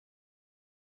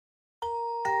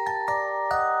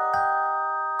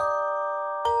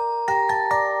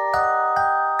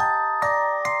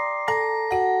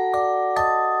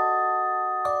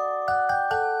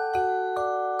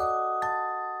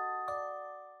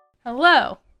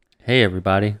Hello. Hey,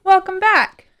 everybody. Welcome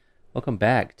back. Welcome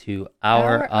back to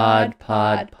Our Odd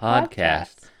Pod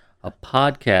Podcast, a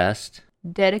podcast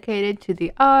Dedicated to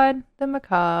the odd, the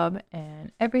macabre,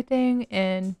 and everything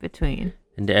in between.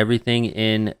 and everything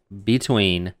in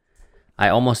between. I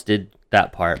almost did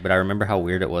that part, but I remember how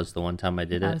weird it was the one time I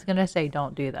did I it. was going to say,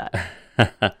 don't do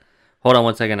that. Hold on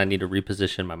one second. I need to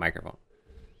reposition my microphone.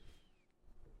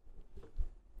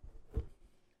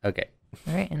 Okay.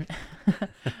 All right. And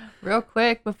real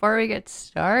quick, before we get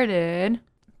started,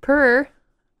 per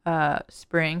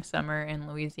spring, summer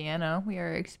in Louisiana, we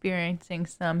are experiencing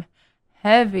some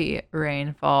heavy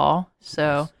rainfall.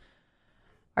 So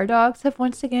our dogs have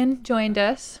once again joined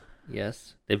us.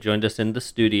 Yes, they've joined us in the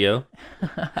studio.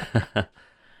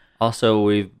 Also,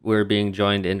 we're being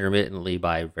joined intermittently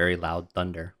by very loud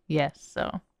thunder. Yes. So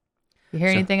if you hear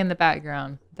anything in the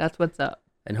background, that's what's up.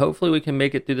 And hopefully we can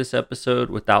make it through this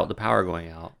episode without the power going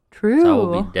out. True. So I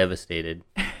will be devastated.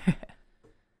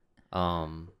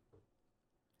 One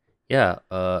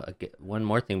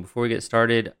more thing before we get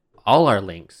started. All our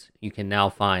links you can now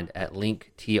find at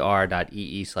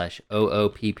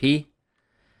linktr.ee/OOPP.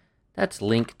 That's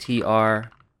linktr.ee/OOPP.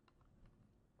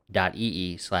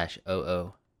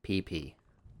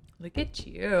 Look at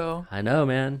you. I know,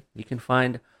 man. You can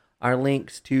find our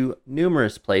links to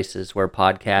numerous places where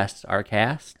podcasts are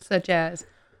cast. Such as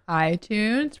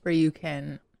iTunes, where you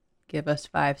can give us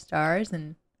 5 stars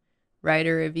and write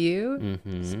a review.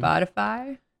 Mm-hmm.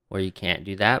 Spotify. Where you can't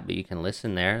do that, but you can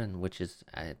listen there, and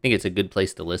I think it's a good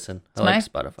place to listen. I like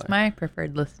Spotify. It's my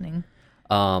preferred listening.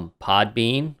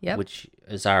 Podbean, Yep. which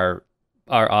is our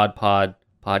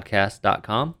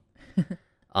oddpodpodcast.com.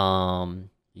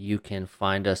 You can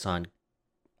find us on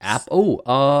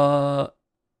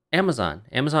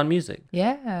Amazon Music.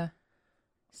 Yeah.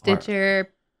 Stitcher,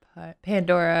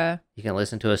 Pandora. You can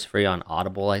listen to us free on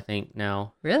Audible, I think,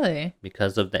 now, Really?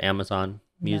 because of the Amazon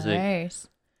Music. Nice.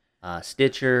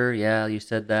 Stitcher, yeah, you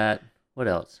said that. What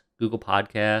else? Google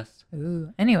Podcasts.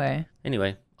 Ooh. Anyway.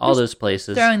 All those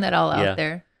places. Throwing that all Yeah. out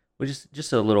there. Which is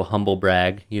just a little humble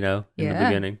brag, in the Yeah.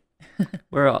 beginning.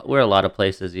 We're a lot of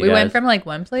places, you We guys. went from like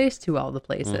one place to all the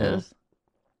places. Mm-hmm.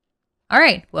 All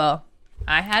right. Well,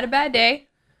 I had a bad day.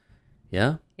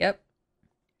 Yeah? Yep.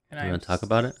 And You wanna talk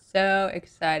about it? So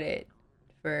excited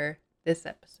for this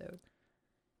episode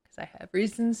because I have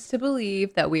reasons to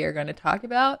believe that we are going to talk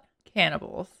about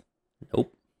cannibals.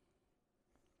 Nope.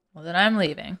 Well, then I'm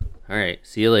leaving. All right.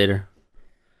 See you later.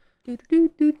 Do, do,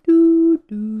 do, do,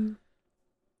 do.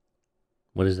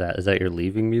 What is that? Is that your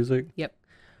leaving music? Yep.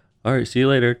 All right. See you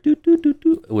later. Do, do, do,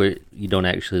 do. Where you don't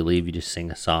actually leave. You just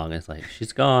sing a song. It's like,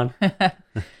 she's gone.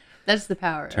 That's the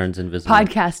power of Turns invisible.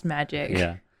 podcast magic.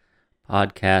 Yeah.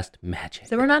 Podcast magic.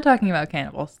 So we're not talking about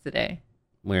cannibals today.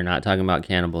 We're not talking about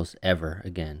cannibals ever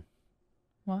again.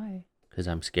 Why? Because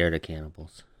I'm scared of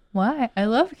cannibals. Why? I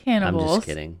love cannibals. I'm just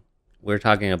kidding. We're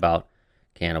talking about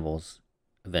cannibals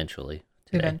eventually.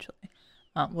 Today. Eventually.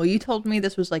 Well, you told me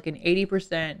this was like an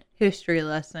 80% history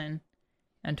lesson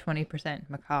and 20%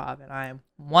 macabre, and I'm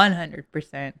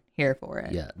 100% here for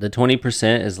it. Yeah. The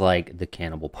 20% is like the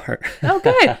cannibal part. Oh,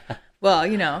 good. Well,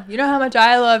 you know how much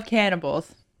I love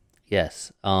cannibals.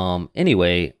 Yes.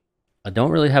 Anyway, I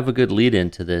don't really have a good lead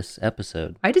into this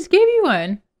episode. I just gave you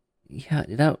one. Yeah,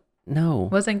 no.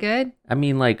 Wasn't good? I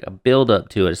mean, like a build up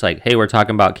to it. It's like, hey, we're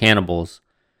talking about cannibals.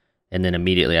 And then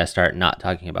immediately I start not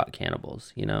talking about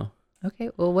cannibals,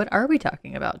 Okay, well, what are we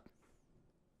talking about?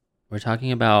 We're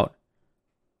talking about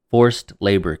forced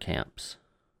labor camps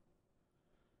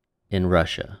in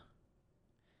Russia.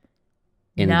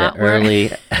 Not where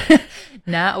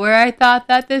I thought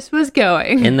that this was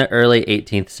going. In the early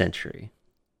 18th century.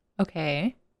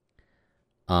 Okay.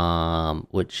 The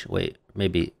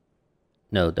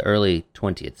early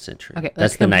 20th century. Okay,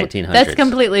 that's the 1900s. That's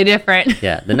completely different.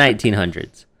 Yeah, the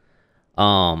 1900s.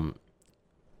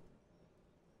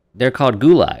 They're called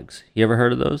gulags. You ever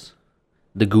heard of those?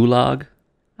 The gulag?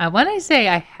 I want to say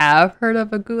I have heard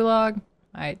of a gulag.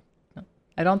 I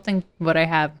don't think what I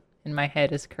have in my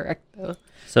head is correct, though.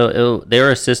 So they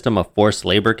were a system of forced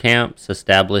labor camps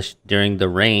established during the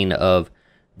reign of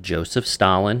Joseph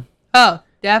Stalin. Oh,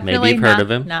 definitely Maybe you've heard of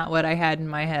him. Not what I had in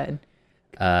my head.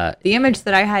 The image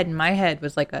that I had in my head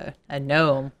was like a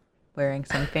gnome wearing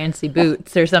some fancy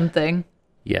boots or something.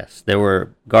 Yes, they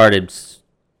were guarded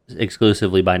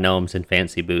exclusively by gnomes in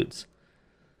fancy boots.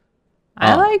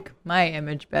 I like my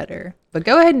image better, but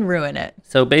go ahead and ruin it.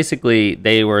 So basically,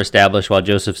 they were established while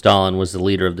Joseph Stalin was the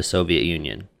leader of the Soviet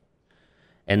Union.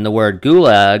 And the word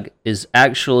gulag is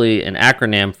actually an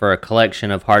acronym for a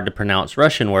collection of hard-to-pronounce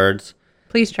Russian words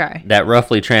Please try. that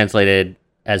roughly translated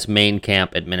as main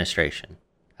camp administration.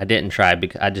 I didn't try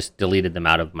because I just deleted them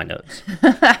out of my notes.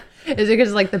 Is it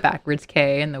because like the backwards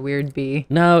K and the weird B?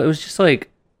 No, it was just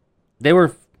like they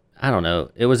were. I don't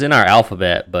know. It was in our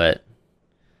alphabet, but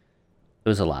it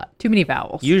was a lot. Too many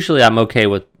vowels. Usually, I'm okay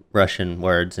with Russian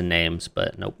words and names,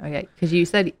 but nope. Okay, because you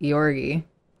said Georgi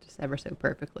just ever so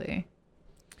perfectly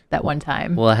that one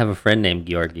time. Well, I have a friend named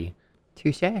Georgi.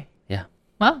 Touche. Yeah.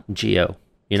 Well, Geo.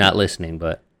 You're not listening,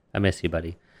 but I miss you,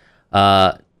 buddy.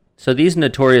 So these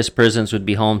notorious prisons would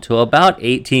be home to about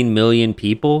 18 million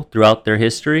people throughout their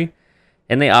history,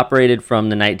 and they operated from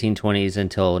the 1920s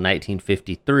until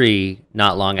 1953,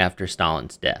 not long after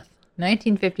Stalin's death.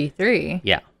 1953?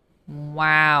 Yeah.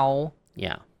 Wow.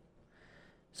 Yeah.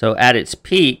 So at its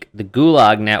peak, the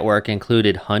Gulag network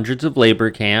included hundreds of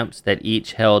labor camps that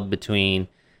each held between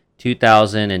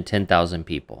 2,000 and 10,000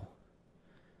 people.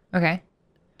 Okay.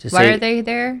 Why are they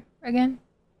there again?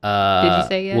 Did you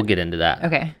say yet? We'll get into that.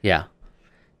 Okay. Yeah.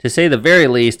 To say the very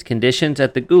least, conditions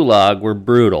at the Gulag were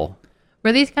brutal.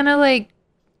 Were these kind of like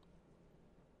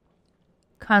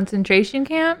concentration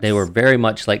camps? They were very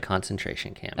much like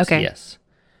concentration camps. Okay. Yes.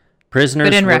 Prisoners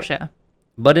But in Russia.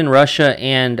 But in Russia,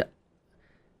 and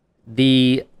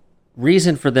the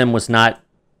reason for them was not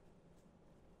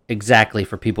exactly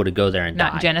for people to go there and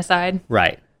die. Not genocide?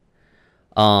 Right.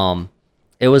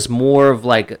 It was more of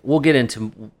like, we'll get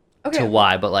into to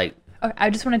why, but like, Okay,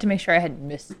 I just wanted to make sure I hadn't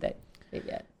missed that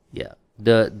yet. yeah,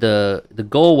 the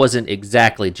goal wasn't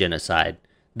exactly genocide.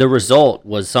 The result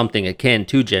was something akin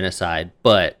to genocide,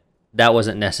 but that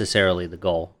wasn't necessarily the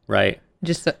goal, right?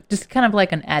 Just kind of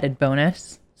like an added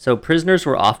bonus. So prisoners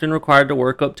were often required to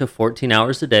work up to 14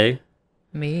 hours a day.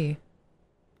 Me.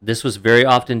 This was very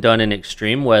often done in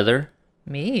extreme weather.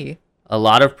 Me. A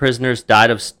lot of prisoners died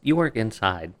of... You work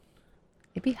inside.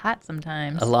 It'd be hot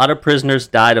sometimes. A lot of prisoners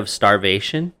died of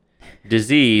starvation,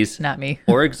 disease, Not me.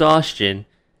 or exhaustion,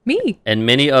 Me. and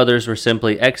many others were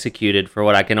simply executed for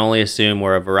what I can only assume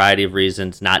were a variety of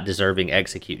reasons not deserving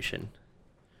execution.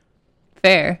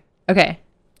 Fair. Okay.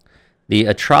 The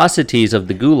atrocities of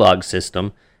the Gulag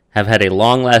system have had a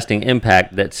long-lasting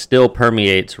impact that still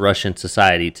permeates Russian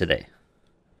society today.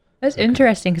 That's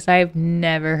interesting because I've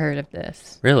never heard of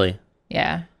this. Really?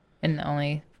 Yeah. In the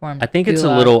only form. I think it's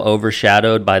a little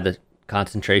overshadowed by the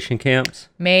concentration camps.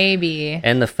 Maybe.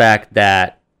 And the fact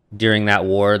that during that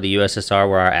war, the USSR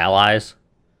were our allies.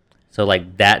 So,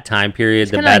 like, that time period,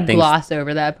 Just the kind bad of things... gloss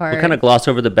over that part. We kind of gloss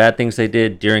over the bad things they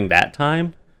did during that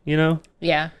time, you know?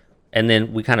 Yeah. And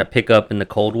then we kind of pick up in the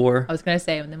Cold War. I was going to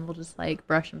say, and then we'll just, like,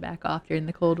 brush them back off during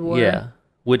the Cold War. Yeah.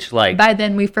 Which, like... By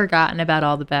then, we've forgotten about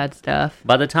all the bad stuff.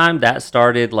 By the time that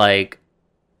started, like,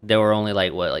 there were only,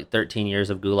 like, what, like 13 years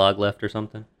of Gulag left or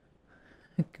something?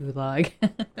 Gulag.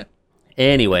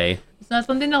 Anyway. It's not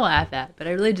something to laugh at, but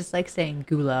I really just like saying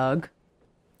gulag.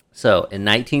 So, in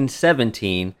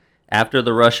 1917, after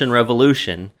the Russian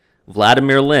Revolution,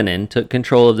 Vladimir Lenin took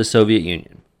control of the Soviet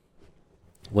Union.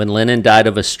 When Lenin died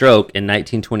of a stroke in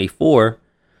 1924,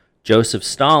 Joseph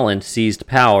Stalin seized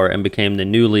power and became the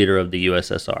new leader of the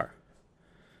USSR,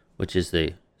 which is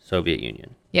the Soviet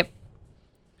Union. Yep.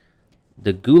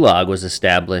 The Gulag was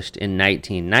established in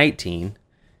 1919,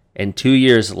 and 2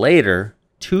 years later,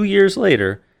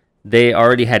 they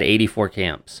already had 84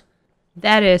 camps.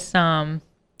 That is some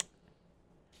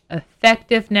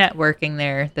effective networking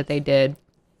there that they did.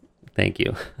 Thank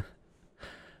you.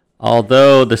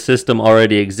 Although the system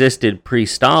already existed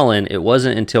pre-Stalin, it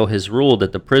wasn't until his rule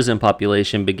that the prison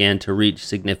population began to reach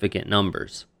significant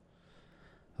numbers.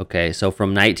 Okay, so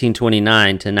from 1929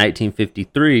 to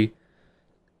 1953,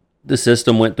 the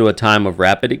system went through a time of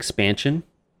rapid expansion.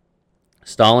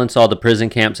 Stalin saw the prison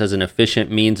camps as an efficient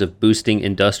means of boosting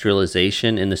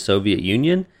industrialization in the Soviet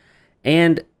Union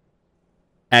and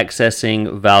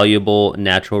accessing valuable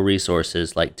natural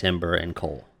resources like timber and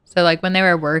coal. So, like, when they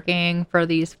were working for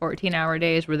these 14-hour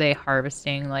days, were they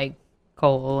harvesting, like,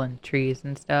 coal and trees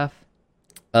and stuff?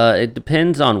 It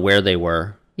depends on where they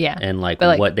were. Yeah. And, like, But,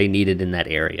 like, what they needed in that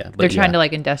area. But they're trying to,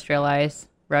 like, industrialize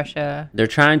Russia. They're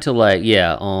trying to, like,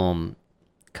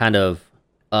 kind of...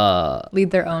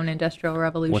 lead their own industrial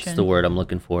revolution. What's the word I'm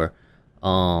looking for?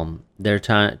 They're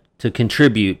trying to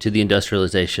contribute to the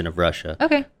industrialization of Russia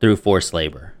through forced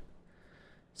labor.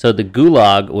 So the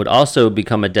Gulag would also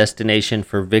become a destination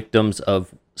for victims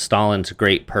of Stalin's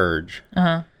Great Purge.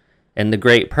 Uh-huh. And the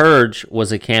Great Purge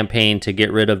was a campaign to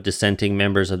get rid of dissenting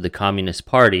members of the Communist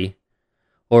Party,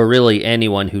 or really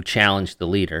anyone who challenged the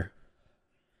leader.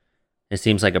 It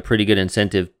seems like a pretty good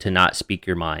incentive to not speak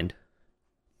your mind.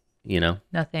 You know?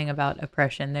 Nothing about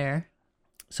oppression there.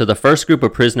 So the first group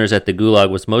of prisoners at the Gulag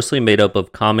was mostly made up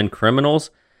of common criminals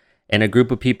and a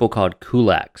group of people called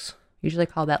kulaks. Usually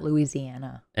call that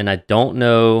Louisiana. And I don't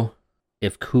know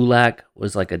if kulak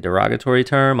was like a derogatory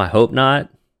term. I hope not.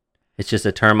 It's just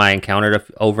a term I encountered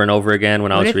over and over again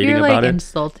when I was reading about it. What if you're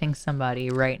insulting somebody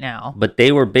right now? But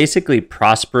they were basically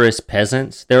prosperous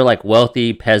peasants. They were like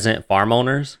wealthy peasant farm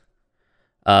owners,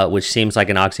 which seems like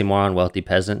an oxymoron, wealthy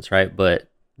peasants, right? But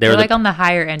they're like on the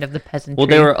higher end of the peasantry. Well,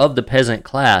 they were of the peasant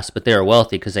class, but they were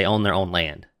wealthy because they owned their own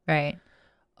land. Right.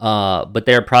 But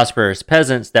they're prosperous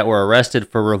peasants that were arrested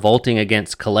for revolting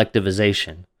against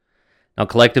collectivization. Now,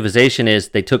 collectivization is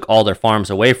they took all their farms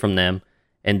away from them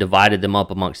and divided them up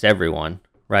amongst everyone,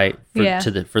 right?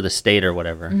 For the state or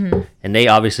whatever. Mm-hmm. And they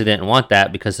obviously didn't want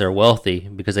that because they're wealthy,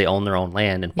 because they own their own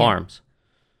land and farms.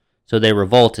 So they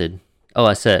revolted. Oh,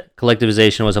 I said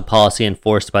collectivization was a policy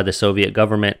enforced by the Soviet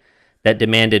government that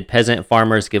demanded peasant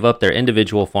farmers give up their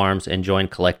individual farms and join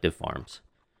collective farms.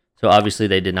 So obviously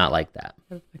they did not like that.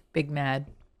 Big mad.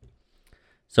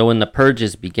 So when the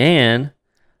purges began,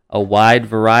 a wide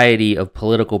variety of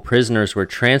political prisoners were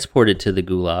transported to the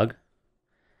Gulag.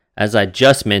 As I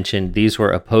just mentioned, these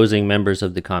were opposing members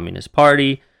of the Communist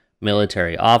Party,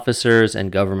 military officers,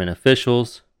 and government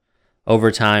officials.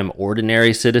 Over time,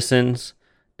 ordinary citizens,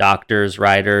 doctors,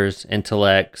 writers,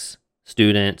 intellects,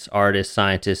 students, artists,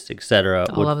 scientists, etc.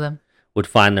 All of them would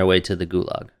find their way to the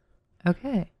Gulag.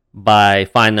 Okay. By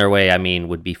find their way, I mean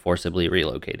would be forcibly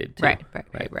relocated to. Right.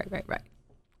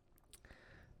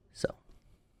 So,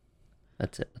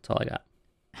 that's it. That's all I got.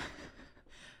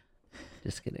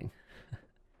 Just kidding.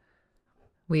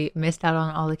 We missed out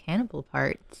on all the cannibal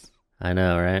parts. I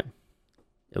know, right?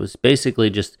 It was basically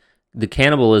just, the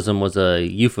cannibalism was a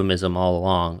euphemism all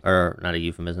along, or not a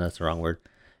euphemism, that's the wrong word.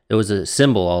 It was a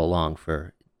symbol all along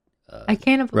for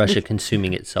Russia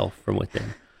consuming itself from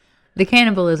within. The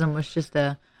cannibalism was just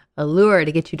a lure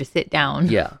to get you to sit down.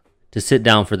 Yeah, to sit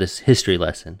down for this history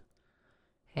lesson.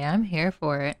 Hey, I'm here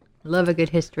for it. Love a good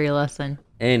history lesson.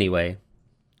 Anyway,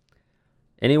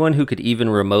 anyone who could even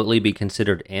remotely be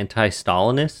considered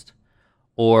anti-Stalinist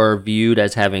or viewed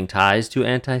as having ties to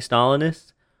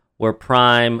anti-Stalinists were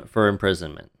prime for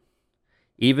imprisonment.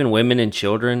 Even women and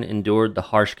children endured the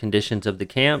harsh conditions of the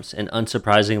camps, and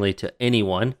unsurprisingly to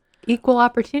anyone, equal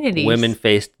opportunities. Women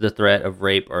faced the threat of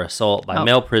rape or assault by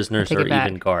male prisoners or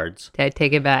even guards.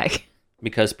 Take it back.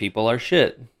 Because people are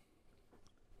shit. If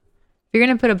you're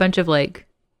going to put a bunch of like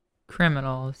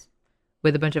criminals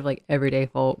with a bunch of like everyday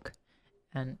folk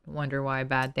and wonder why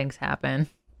bad things happen.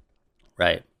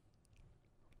 Right.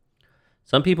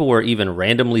 Some people were even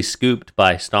randomly scooped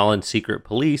by Stalin's secret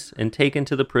police and taken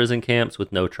to the prison camps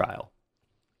with no trial.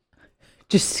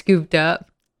 Just scooped up?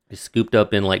 Scooped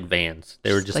up in like vans.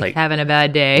 They were just like having a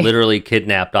bad day. Literally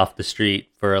kidnapped off the street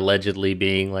for allegedly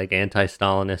being like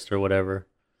anti-Stalinist or whatever.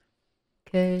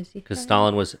 Because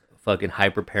Stalin was fucking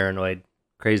hyper paranoid,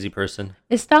 crazy person.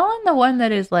 Is Stalin the one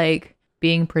that is like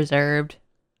being preserved?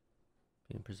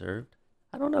 Being preserved?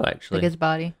 I don't know actually. Like his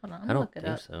body? Hold on, I don't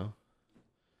think so.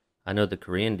 I know the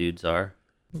Korean dudes are.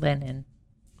 Lenin.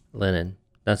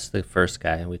 That's the first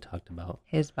guy we talked about.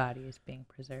 His body is being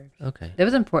preserved. Okay. That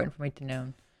was important for me to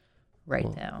know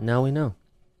now. Now we know.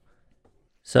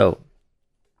 So,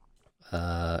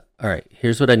 all right,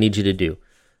 here's what I need you to do.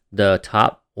 The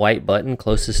top white button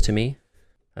closest to me,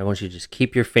 I want you to just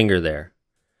keep your finger there.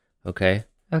 Okay?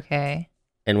 Okay.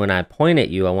 And when I point at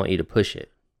you, I want you to push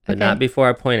it. But not before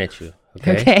I point at you.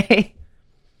 Okay? Okay.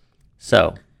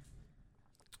 So,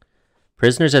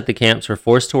 prisoners at the camps were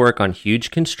forced to work on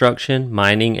huge construction,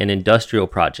 mining, and industrial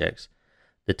projects.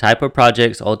 The type of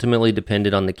projects ultimately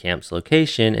depended on the camp's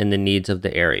location and the needs of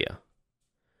the area.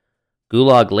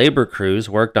 Gulag labor crews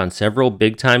worked on several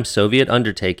big-time Soviet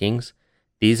undertakings.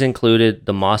 These included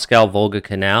the Moscow-Volga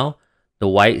Canal, the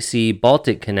White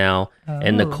Sea-Baltic Canal,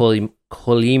 and the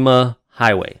Kolyma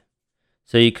Highway.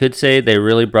 So you could say they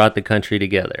really brought the country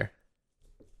together.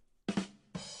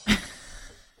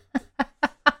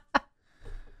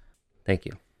 Thank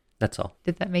you. That's all.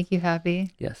 Did that make you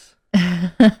happy? Yes.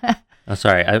 I'm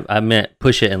sorry. I meant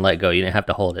push it and let go. You didn't have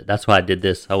to hold it. That's why I did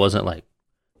this. I wasn't like,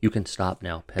 you can stop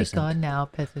now, peasant. Be gone now,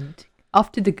 peasant.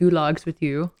 Off to the gulags with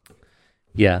you.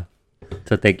 Yeah.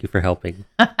 So thank you for helping.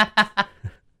 Now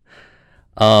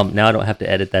I don't have to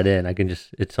edit that in. I can just,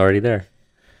 it's already there.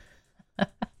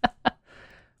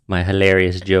 My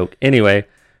hilarious joke. Anyway,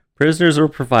 prisoners were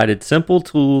provided simple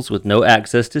tools with no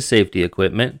access to safety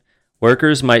equipment.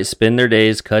 Workers might spend their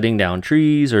days cutting down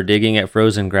trees or digging at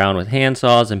frozen ground with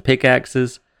handsaws and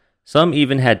pickaxes. Some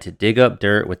even had to dig up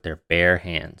dirt with their bare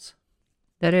hands.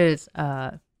 That is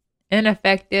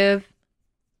ineffective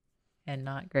and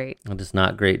not great. It is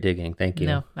not great digging. Thank you.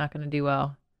 No, not going to do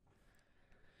well.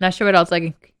 Not sure what else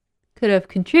I could have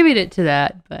contributed to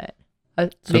that, but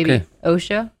Maybe okay.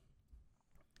 OSHA.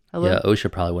 Hello, Yeah,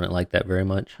 OSHA probably wouldn't like that very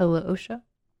much. hello, OSHA.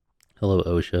 Hello,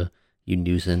 OSHA, you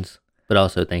nuisance. But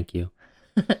also, thank you.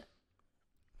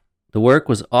 The work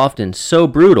was often so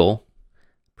brutal,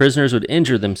 prisoners would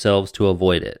injure themselves to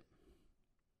avoid it.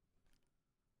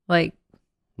 Like,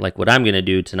 Like what I'm going to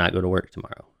do to not go to work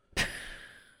tomorrow.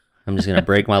 I'm just going to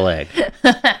break my leg.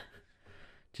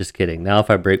 Just kidding. Now if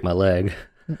I break my leg,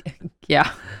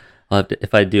 yeah.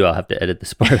 if I do, I'll have to edit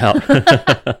this part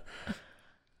out.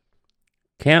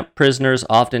 Camp prisoners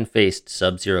often faced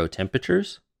sub-zero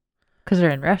temperatures. Because they're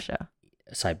in Russia.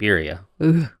 Siberia.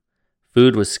 Ooh.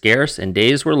 Food was scarce and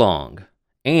days were long.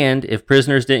 And if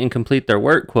prisoners didn't complete their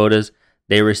work quotas,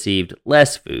 they received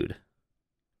less food.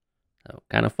 So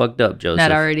kind of fucked up, Joseph.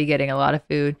 Not already getting a lot of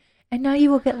food. And now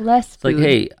you will get less It's food. like,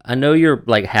 hey, I know you're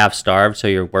like half starved, so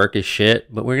your work is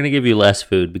shit, but we're going to give you less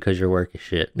food because your work is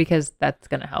shit. Because that's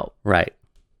going to help. Right.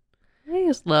 I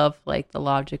just love like the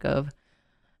logic of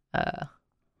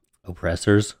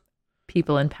Oppressors.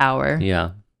 people in power.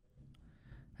 Yeah.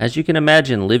 As you can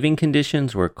imagine, living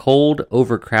conditions were cold,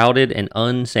 overcrowded, and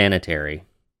unsanitary.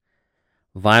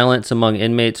 Violence among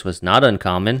inmates was not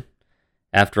uncommon.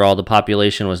 After all, the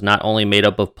population was not only made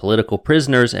up of political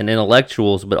prisoners and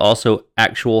intellectuals, but also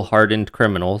actual hardened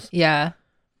criminals. Yeah.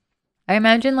 I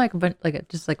imagine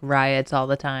just like riots all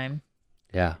the time.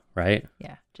 Yeah, right?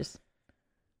 Yeah, just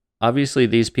Obviously,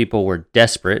 these people were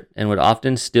desperate and would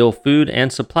often steal food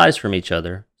and supplies from each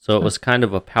other, so it was kind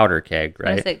of a powder keg, I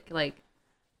right? say, like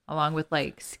along with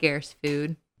like scarce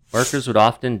food. Workers would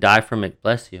often die from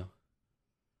bless you.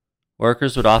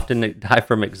 Workers would often die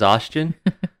from exhaustion.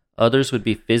 Others would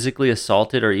be physically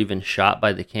assaulted or even shot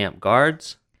by the camp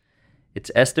guards. It's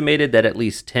estimated that at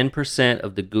least 10%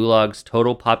 of the Gulag's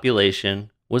total population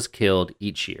was killed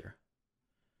each year.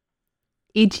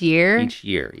 Each year? Each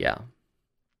year, yeah.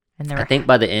 And there I were think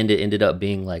by the end it ended up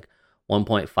being like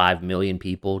 1.5 million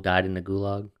people died in the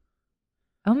Gulag.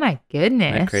 Oh my goodness.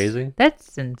 Isn't that crazy?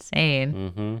 That's insane.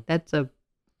 Mm-hmm. That's a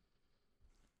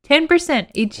 10%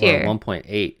 each year.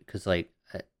 1.8, because like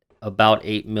about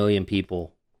 8 million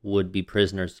people would be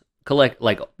prisoners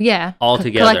Yeah. all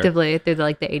together. Collectively through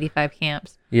like the 85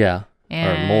 camps. Yeah,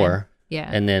 And, or more. Yeah.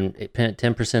 And then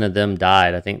 10% of them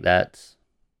died. I think that's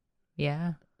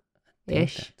yeah. I think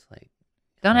Ish. that's like,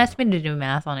 Don't ask me to do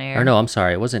math on air. or no, I'm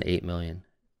sorry, it wasn't 8 million.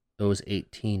 It was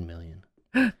 18 million.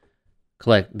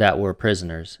 That were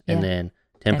prisoners, and Yeah. then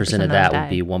 10% 10% of of that them would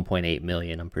be 1.8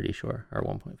 million. I'm pretty sure, or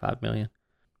 1.5 million.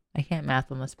 I can't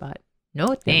math on the spot. No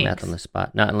Can't thanks. math on the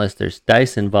spot, not unless there's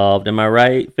dice involved. Am I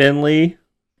right, Finley?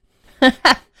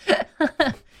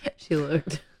 She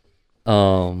looked.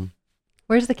 Um.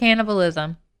 Where's the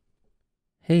cannibalism?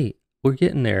 Hey, we're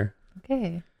getting there.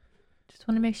 Okay. Just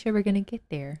want to make sure we're going to get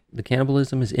there. The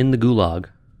cannibalism is in the Gulag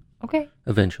Okay.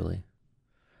 eventually.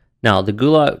 Now the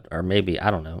Gulag, or maybe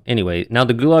I don't know. Anyway, now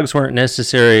the Gulags weren't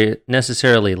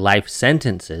necessarily life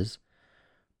sentences.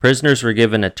 Prisoners were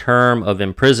given a term of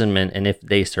imprisonment, and if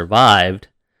they survived,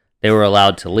 they were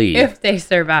allowed to leave. If they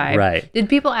survive. Right. Did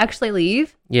people actually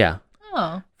leave? Yeah.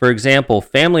 Oh. For example,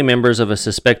 family members of a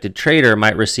suspected traitor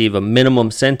might receive a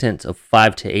minimum sentence of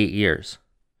 5 to 8 years.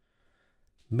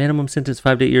 Minimum sentence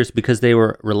 5 to 8 years because they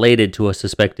were related to a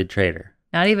suspected traitor.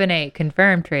 Not even a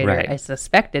confirmed traitor, Right. a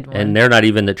suspected one. And they're not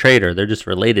even the traitor, they're just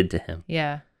related to him.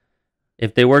 yeah.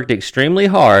 If they worked extremely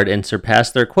hard and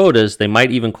surpassed their quotas, they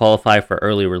might even qualify for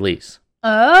early release.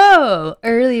 Oh,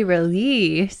 early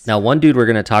release. Now, one dude we're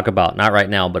going to talk about, not right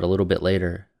now, but a little bit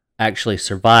later, actually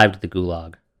survived the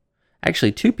Gulag.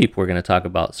 Actually, two people we're going to talk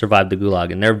about survived the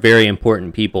Gulag, and they're very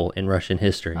important people in Russian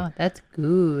history. Oh, that's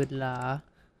good, la.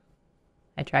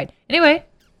 I tried. Anyway.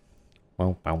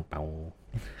 Bow, bow, bow.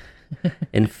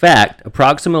 In fact,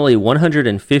 approximately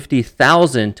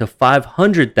 150,000 to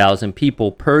 500,000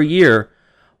 people per year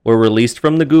were released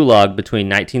from the Gulag between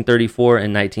 1934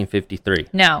 and 1953.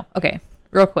 Now, okay,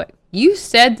 real quick. You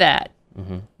said that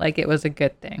like it was a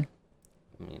good thing.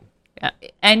 Yeah,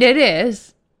 and it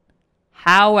is.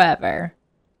 However,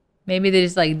 maybe they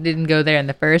just like didn't go there in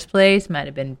the first place. Might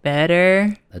have been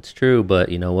better. That's true, but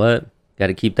you know what? Got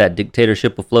to keep that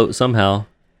dictatorship afloat somehow.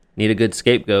 Need a good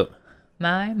scapegoat.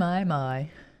 My.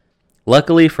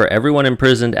 Luckily for everyone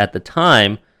imprisoned at the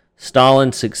time,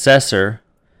 Stalin's successor,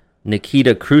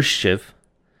 Nikita Khrushchev,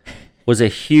 was a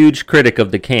huge critic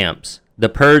of the camps, the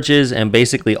purges, and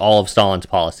basically all of Stalin's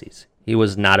policies. He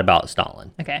was not about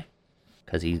Stalin Okay.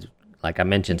 because he, like I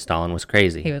mentioned, Stalin was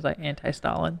crazy. He was like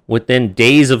anti-Stalin. Within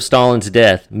days of Stalin's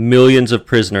death, millions of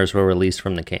prisoners were released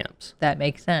from the camps. That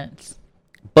makes sense.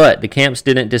 But the camps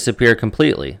didn't disappear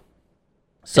completely.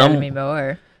 Tell me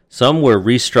more. Some were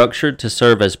restructured to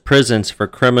serve as prisons for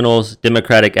criminals,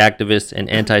 democratic activists, and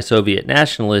anti-Soviet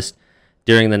nationalists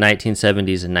during the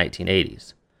 1970s and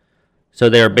 1980s. So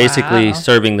they are basically Wow.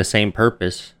 serving the same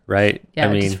purpose, right? Yeah,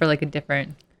 I mean, just for like a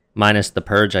different. minus the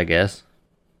purge, I guess.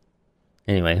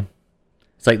 Anyway,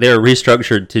 it's like they were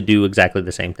restructured to do exactly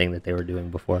the same thing that they were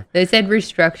doing before. They said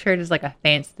restructured is like a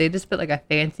fancy. They just put like a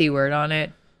fancy word on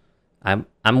it. I'm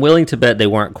willing to bet they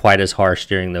weren't quite as harsh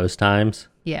during those times.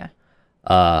 Yeah.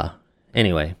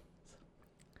 Anyway.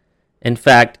 In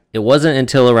fact, it wasn't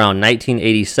until around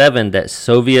 1987 that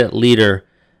Soviet leader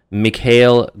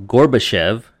Mikhail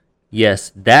Gorbachev,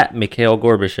 yes, that Mikhail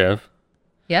Gorbachev,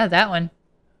 Yeah, that one.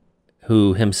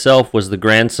 who himself was the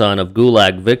grandson of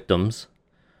Gulag victims,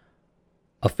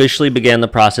 officially began the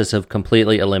process of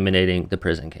completely eliminating the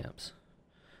prison camps.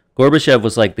 Gorbachev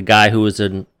was like the guy who was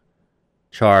in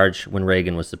charge when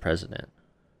Reagan was the president.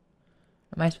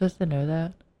 Am I supposed to know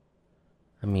that?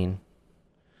 I mean,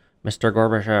 Mr.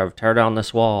 Gorbachev, tear down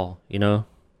this wall, you know?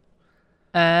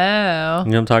 Oh. You know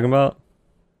what I'm talking about?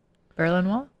 Berlin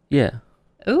Wall? Yeah.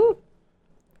 Ooh.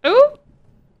 Ooh.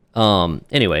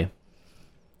 Anyway,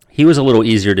 he was a little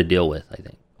easier to deal with, I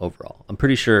think, overall. I'm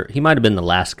pretty sure he might have been the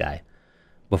last guy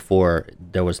before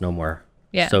there was no more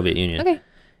Yeah. Soviet Union. Okay.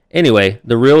 Anyway,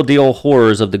 the real deal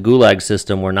horrors of the Gulag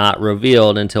system were not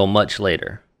revealed until much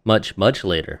later. Much, much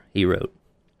later, he wrote.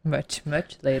 Much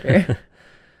later.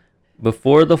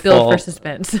 Before the Build fall, for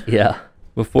suspense. yeah,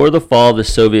 before the fall of the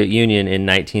Soviet Union in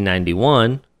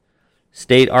 1991,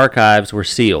 state archives were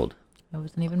sealed. I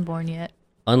wasn't even born yet.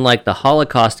 Unlike the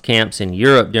Holocaust camps in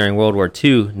Europe during World War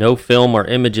II, no film or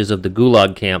images of the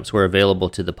Gulag camps were available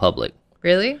to the public.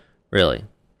 Really? Really?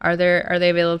 Are they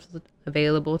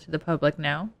available to the public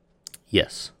now?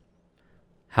 Yes.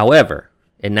 However,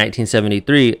 in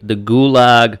 1973, the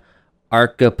Gulag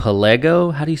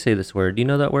Archipelago, how do you say this word? Do you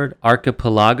know that word?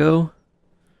 Archipelago?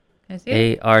 Can I see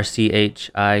it?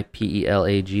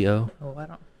 Archipelago. Oh, I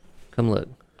don't. Come look.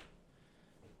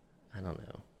 I don't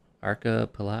know.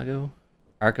 Archipelago.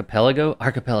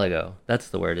 That's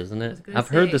the word, isn't it? gonna I've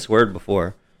heard say. this word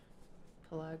before.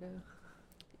 Pelago.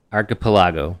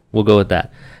 Archipelago. We'll go with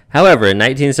that. However, in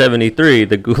 1973,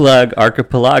 the Gulag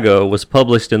Archipelago was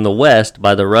published in the West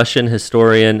by the Russian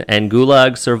historian and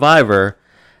Gulag survivor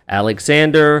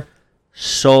Alexander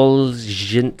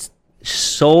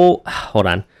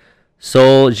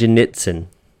Solzhenitsyn.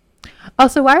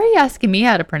 Also, why are you asking me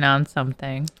how to pronounce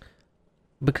something?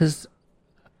 Because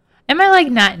Am I like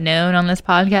not known on this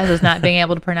podcast as not being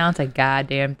able to pronounce a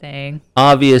goddamn thing?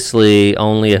 obviously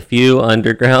only a few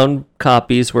underground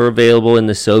copies were available in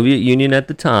the Soviet Union at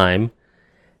the time,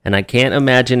 and I can't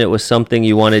imagine it was something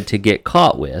you wanted to get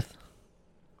caught with.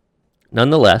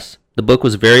 Nonetheless, the book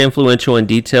was very influential and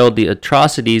detailed the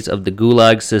atrocities of the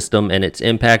Gulag system and its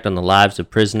impact on the lives of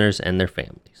prisoners and their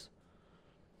families.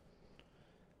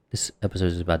 This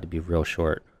episode is about to be real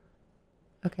short.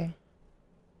 Okay.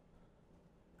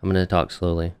 I'm going to talk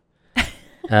slowly.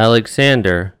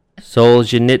 Alexander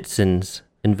Solzhenitsyn's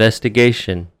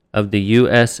investigation of the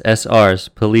USSR's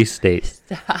police state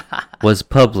was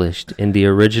published in the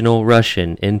original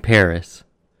Russian in Paris.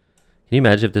 Can you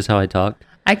imagine if this is how I talked?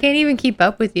 I can't even keep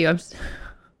up with you.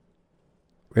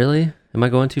 Really? Am I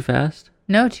going too fast?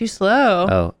 No, too slow.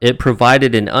 Oh, it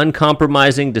provided an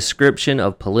uncompromising description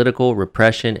of political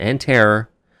repression and terror.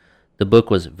 The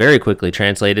book was very quickly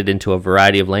translated into a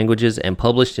variety of languages and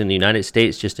published in the United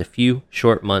States just a few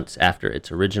short months after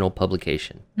its original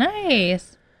publication.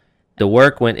 Nice. The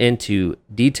work went into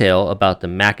detail about the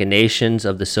machinations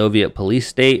of the Soviet police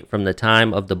state from the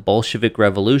time of the Bolshevik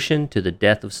Revolution to the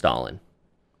death of Stalin.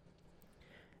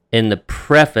 In the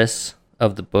preface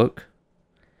of the book,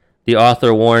 the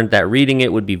author warned that reading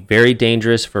it would be very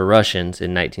dangerous for Russians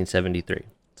in 1973.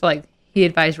 So, like, he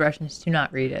advised Russians to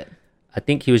not read it. I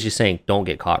think he was just saying, don't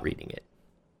get caught reading it.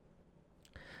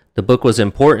 The book was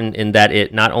important in that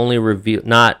it not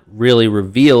really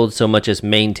revealed so much as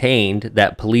maintained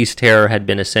that police terror had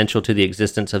been essential to the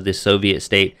existence of the Soviet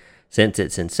state since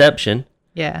its inception.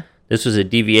 Yeah. This was a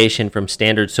deviation from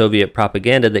standard Soviet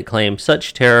propaganda that claimed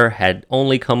such terror had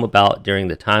only come about during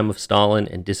the time of Stalin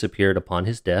and disappeared upon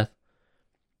his death.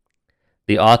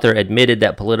 The author admitted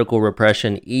that political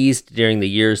repression eased during the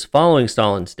years following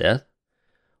Stalin's death.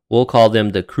 We'll call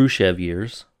them the Khrushchev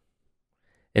years.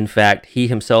 In fact, he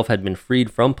himself had been freed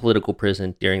from political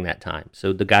prison during that time.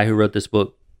 So the guy who wrote this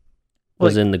book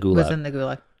was in the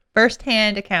Gulag.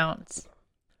 First-hand accounts.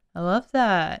 I love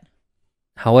that.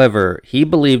 However, he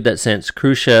believed that since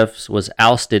Khrushchev was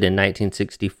ousted in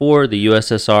 1964, the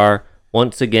USSR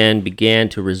once again began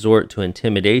to resort to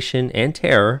intimidation and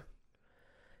terror.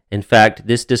 In fact,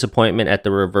 this disappointment at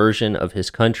the reversion of his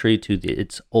country to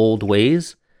its old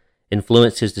ways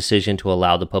influenced his decision to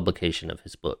allow the publication of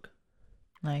his book.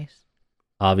 Nice.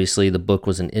 Obviously, the book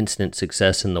was an instant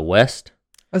success in the West.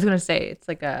 I was gonna say it's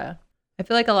like I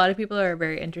feel like a lot of people are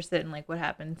very interested in like what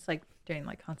happens like during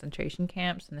like concentration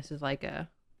camps, and this is like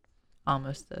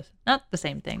not the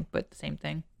same thing, but the same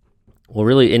thing. Well,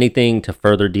 really anything to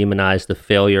further demonize the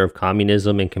failure of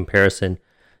communism in comparison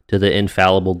to the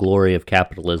infallible glory of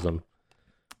capitalism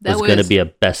was going to be a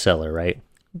bestseller, right?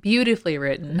 Beautifully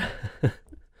written.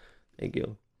 Thank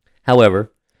you.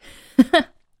 However,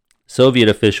 Soviet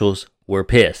officials were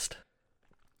pissed.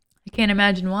 I can't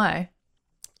imagine why.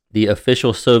 The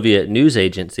official Soviet news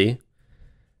agency,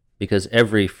 because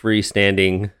every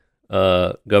freestanding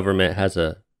government has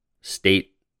a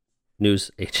state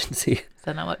news agency. Is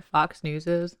that not what Fox News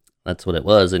is? That's what it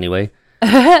was anyway.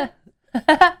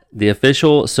 The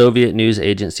official Soviet news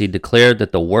agency declared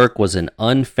that the work was an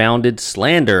unfounded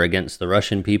slander against the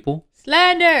Russian people.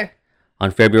 Slander!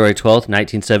 On February 12th,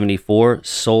 1974,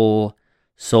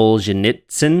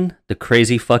 Solzhenitsyn, the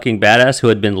crazy fucking badass who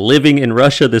had been living in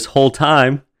Russia this whole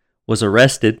time, was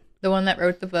arrested. The one that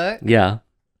wrote the book? Yeah.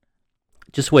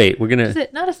 Just wait, we're gonna... Is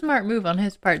it not a smart move on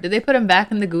his part? Did they put him back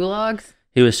in the gulags?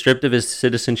 He was stripped of his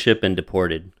citizenship and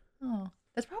deported. Oh,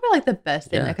 that's probably like the best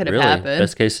thing that could have really, happened.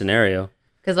 best case scenario.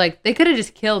 Because like they could have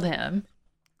just killed him.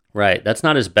 Right. That's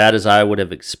not as bad as I would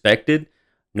have expected,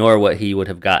 nor what he would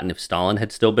have gotten if Stalin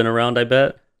had still been around, I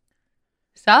bet.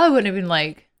 Stalin wouldn't even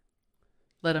like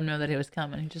let him know that he was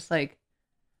coming. He'd just like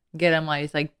get him while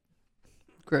he's like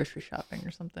grocery shopping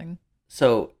or something.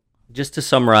 So just to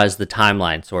summarize the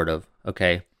timeline, sort of,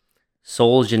 okay.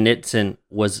 Solzhenitsyn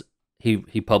was, he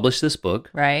published this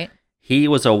book. Right. He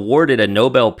was awarded a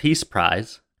Nobel Peace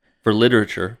Prize for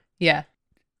literature. Yeah.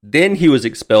 Then he was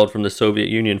expelled from the Soviet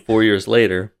Union 4 years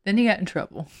later. Then he got in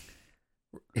trouble.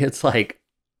 It's like,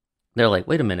 they're like,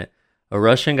 wait a minute. A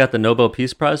Russian got the Nobel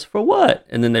Peace Prize for what?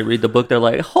 And then they read the book. They're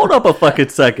like, hold up a fucking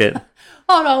second.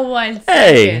 Hold on one second.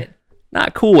 Hey,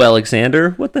 not cool,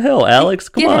 Alexander. What the hell, Alex?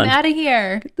 Come on. Get him out of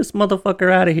here. Get this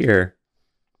motherfucker out of here.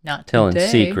 Not telling today.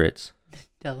 secrets.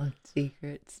 Telling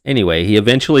secrets. Anyway, he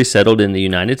eventually settled in the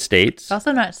United States. It's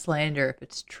also not slander if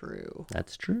it's true.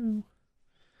 That's true.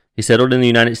 He settled in the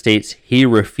United States. He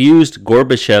refused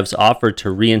Gorbachev's offer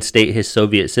to reinstate his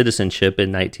Soviet citizenship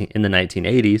in the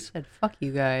 1980s. Said, fuck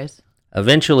you guys.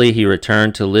 Eventually, he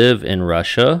returned to live in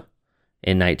Russia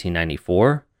in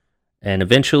 1994. And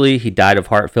eventually, he died of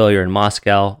heart failure in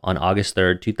Moscow on August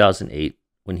 3rd, 2008,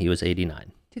 when he was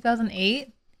 89. 2008?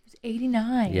 He was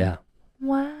 89. Yeah.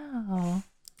 Wow.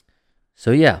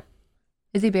 So, yeah.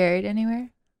 Is he buried anywhere?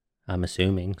 I'm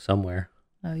assuming somewhere.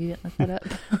 Oh, you didn't look that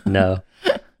up? No.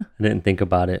 I didn't think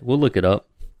about it. We'll look it up.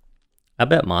 I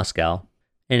bet Moscow.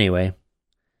 Anyway,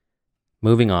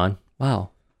 moving on.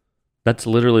 Wow. That's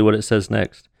literally what it says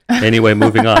next. Anyway,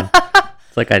 moving on.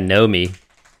 It's like I know me.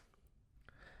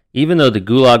 Even though the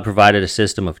Gulag provided a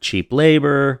system of cheap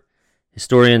labor,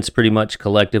 historians pretty much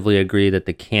collectively agree that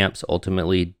the camps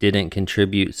ultimately didn't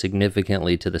contribute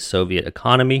significantly to the Soviet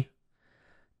economy.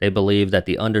 They believe that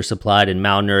the undersupplied and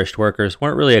malnourished workers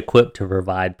weren't really equipped to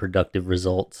provide productive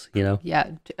results, you know?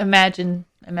 Yeah, imagine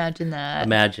that.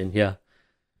 Imagine, yeah.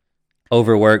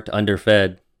 Overworked,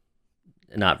 underfed,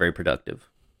 not very productive.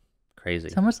 Crazy.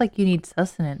 It's almost like you need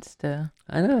sustenance to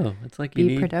I know. It's like you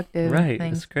be need, productive. right,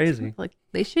 Things. it's crazy. Like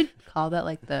they should call that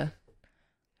like the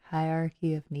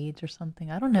hierarchy of needs or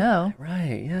something. I don't know.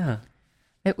 Right, yeah.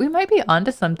 We might be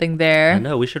onto something there. I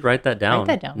know, we should write that down.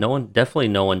 Write that down. No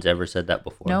one's ever said that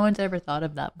before. No one's ever thought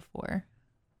of that before.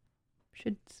 We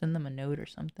should send them a note or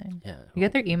something. Yeah. You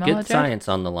get their email Get address? science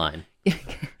on the line.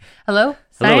 Hello?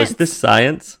 Science? Hello, is this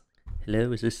science?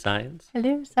 Hello, is this science?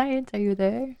 Hello, science, are you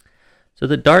there? So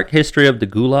the dark history of the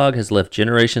Gulag has left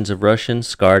generations of Russians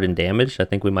scarred and damaged. I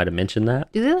think we might have mentioned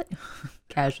that. Do they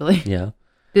casually? Yeah.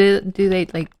 Do they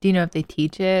like? Do you know if they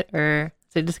teach it, or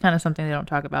is it just kind of something they don't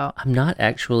talk about? I'm not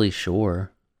actually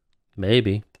sure.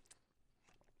 Maybe.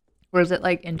 Or is it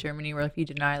like in Germany where if you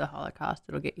deny the Holocaust,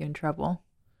 it'll get you in trouble?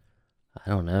 I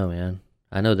don't know, man.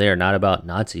 I know they are not about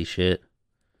Nazi shit.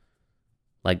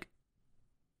 Like,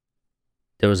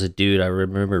 there was a dude, I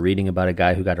remember reading about a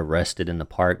guy who got arrested in the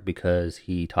park because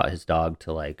he taught his dog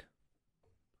to, like,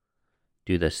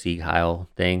 do the Sieg Heil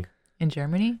thing. In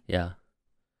Germany? Yeah.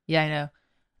 Yeah, I know.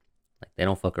 Like, they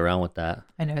don't fuck around with that.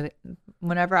 I know that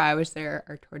whenever I was there,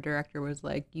 our tour director was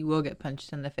like, you will get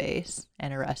punched in the face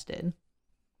and arrested.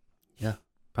 Yeah.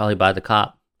 Probably by the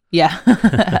cop. Yeah.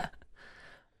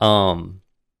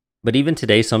 But even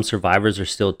today, some survivors are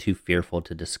still too fearful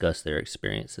to discuss their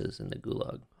experiences in the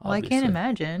Gulag. Well, I obviously. can't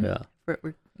imagine. Yeah.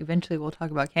 eventually we'll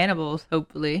talk about cannibals,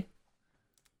 hopefully.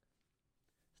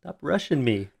 Stop rushing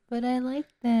me. But I like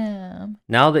them.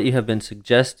 Now that you have been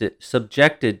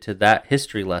subjected to that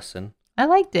history lesson, I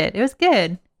liked it. It was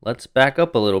good. let's back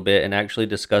up a little bit and actually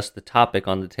discuss the topic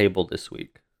on the table this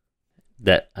week.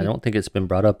 That I don't think it's been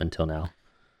brought up until now.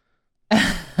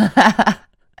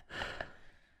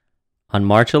 On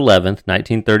March 11th,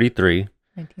 1933,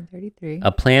 1933.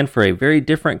 a plan for a very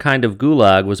different kind of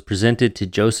gulag was presented to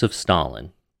Joseph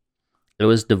Stalin. It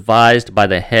was devised by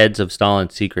the heads of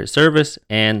Stalin's Secret Service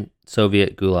and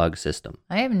Soviet gulag system.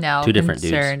 I am now Two different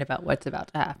concerned about what's about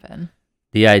to happen.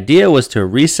 The idea was to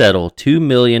resettle 2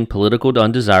 million political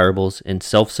undesirables in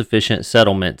self-sufficient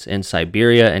settlements in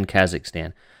Siberia and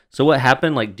Kazakhstan. So what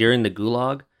happened, like, during the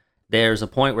gulag, there's a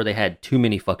point where they had too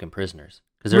many fucking prisoners.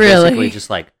 Because they're basically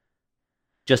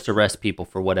just arrest people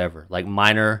for whatever. Like,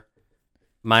 minor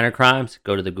crimes,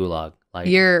 go to the gulag. Like,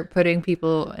 You're putting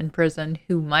people in prison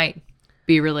who might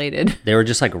be related. they were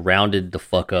just, like, rounded the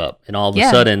fuck up. And all of a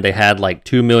Yeah. sudden, they had, like,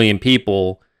 2 million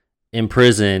people in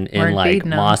prison in, Weren't like,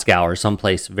 feeding 'em. Moscow or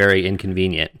someplace very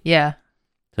inconvenient. Yeah.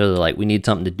 So they're like, we need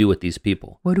something to do with these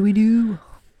people. What do we do?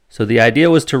 So the idea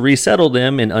was to resettle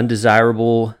them in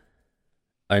undesirable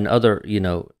and other,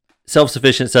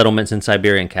 self-sufficient settlements in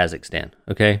Siberia and Kazakhstan,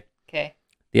 okay? Okay.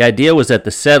 The idea was that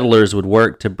the settlers would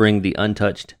work to bring the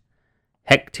untouched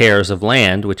hectares of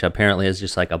land, which apparently is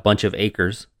just like a bunch of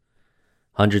acres,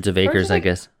 hundreds of acres, I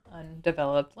guess.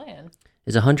 Undeveloped land.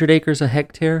 Is 100 acres a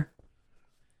hectare?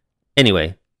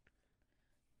 Anyway,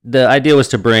 the idea was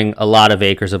to bring a lot of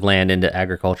acres of land into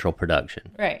agricultural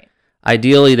production. Right.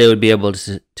 Ideally, they would be able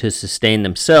to sustain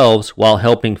themselves while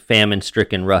helping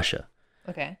famine-stricken Russia.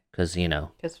 Okay. Because,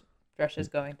 Because Russia's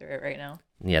going through it right now.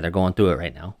 yeah, they're going through it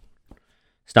right now.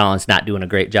 Stalin's not doing a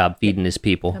great job feeding his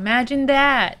people. Imagine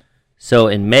that. So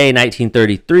in May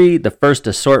 1933, the first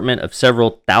assortment of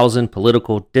several thousand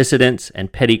political dissidents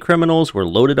and petty criminals were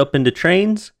loaded up into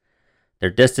trains.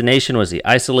 Their destination was the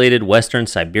isolated western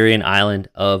Siberian island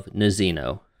of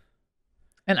Nazino.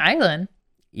 An island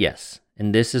Yes,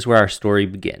 and this is where our story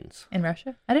begins. in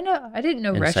Russia? I didn't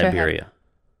know In Russia Siberia.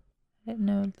 I didn't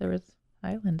know there was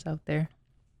islands out there.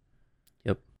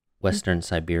 Yep, western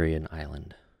Siberian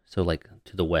island. So like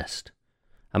to the west.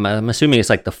 I'm assuming it's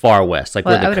like the far west, like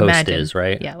Well, I where would the coast imagine. is,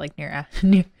 right? Yeah, like near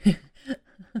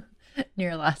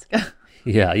near Alaska.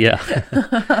 Yeah.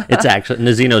 It's actually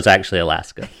Nazino's actually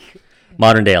Alaska,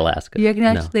 modern day Alaska. You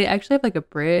can No. they actually have like a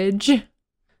bridge in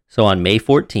So on May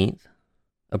 14th,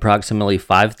 approximately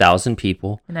 5,000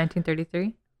 people.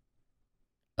 1933.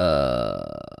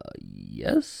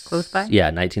 Yes. Close by? Yeah,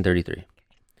 1933.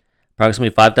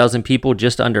 Approximately 5,000 people,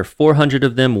 just under 400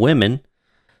 of them women,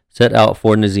 set out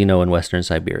for Nazino in western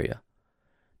Siberia.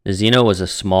 Nazino was a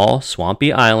small,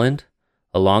 swampy island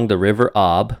along the river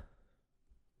Ob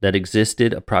that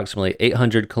existed approximately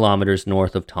 800 kilometers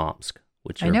north of Tomsk,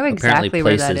 which I are know apparently exactly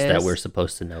where that places that is. we're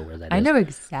supposed to know where that is. I know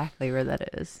exactly where that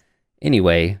is.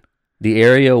 Anyway, the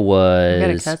area I got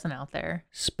a was cousin out there.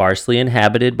 sparsely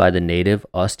inhabited by the native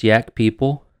Ostyak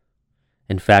people.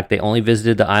 In fact, they only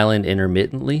visited the island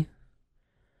intermittently.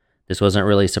 This wasn't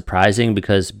really surprising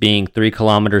because being 3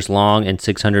 kilometers long and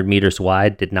 600 meters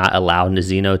wide did not allow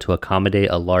Nazino to accommodate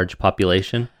a large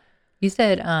population. You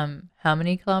said how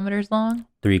many kilometers long?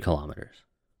 3 kilometers.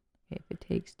 If it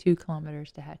takes 2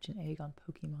 kilometers to hatch an egg on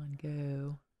Pokemon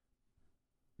Go.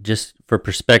 Just for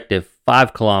perspective,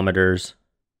 5 kilometers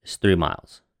is 3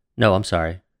 miles. No, I'm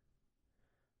sorry.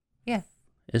 Yeah.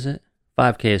 Is it?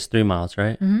 5K is 3 miles,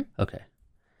 right? Mm-hmm. Okay.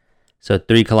 So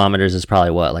 3 kilometers is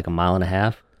probably what, like a mile and a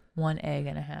half? 1 egg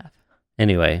and a half.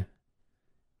 Anyway,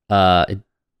 the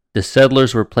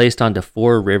settlers were placed onto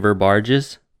 4 river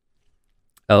barges.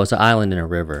 Oh, it's an island in a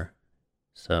river.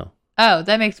 So, Oh,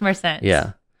 that makes more sense.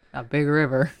 yeah, A big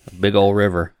river. a big old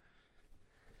river.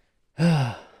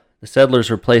 The settlers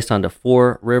were placed onto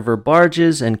 4 river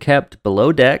barges and kept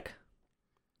below deck.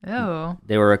 Oh.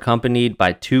 They were accompanied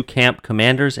by 2 camp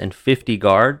commanders and 50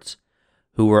 guards,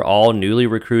 who were all newly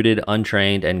recruited,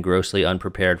 untrained, and grossly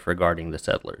unprepared for guarding the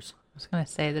settlers. I was going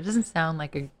to say, that doesn't sound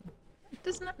like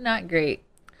not great.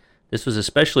 This was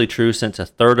especially true since a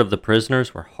third of the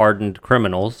prisoners were hardened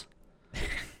criminals.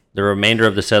 The remainder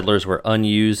of the settlers were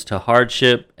unused to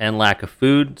hardship and lack of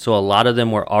food, so a lot of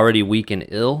them were already weak and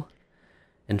ill.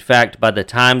 In fact, by the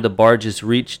time the barges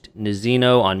reached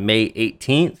Nazino on May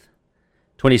 18th,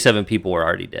 27 people were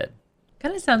already dead.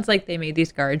 Kind of sounds like they made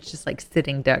these guards just like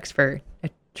sitting ducks for a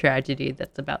tragedy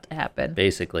that's about to happen.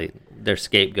 Basically, they're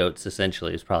scapegoats,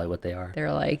 essentially, is probably what they are.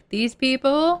 They're like, these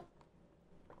people?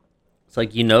 It's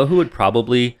like, you know who would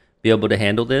probably be able to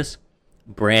handle this?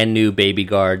 Brand new baby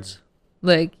guards.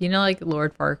 Like, like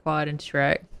Lord Farquaad and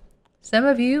Shrek. Some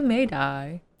of you may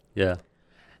die, Yeah.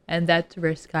 and that's a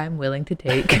risk I'm willing to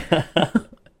take.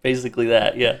 Basically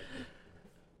that, yeah.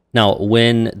 Now,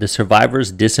 when the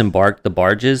survivors disembarked the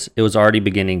barges, it was already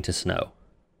beginning to snow.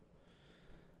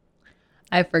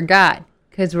 I forgot,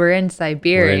 because we're in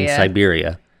Siberia. We're in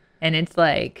Siberia. And it's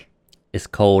like, It's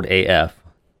cold AF.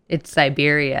 it's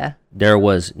Siberia, There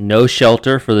was no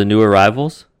shelter for the new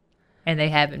arrivals. and they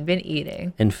haven't been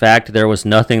eating. In fact, there was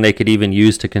nothing they could even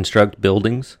use to construct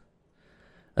buildings.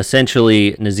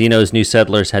 Essentially, Nazino's new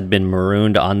settlers had been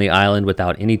marooned on the island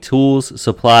without any tools,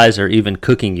 supplies, or even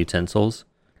cooking utensils.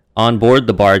 On board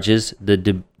the barges, the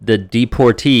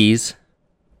deportees,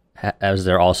 as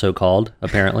they're also called,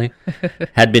 apparently,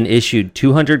 had been issued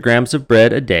 200 grams of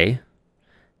bread a day.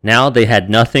 Now they had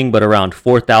nothing but around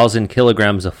 4,000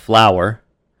 kilograms of flour.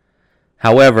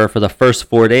 However, for the first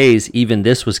 4 days, even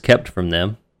this was kept from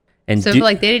them. And So,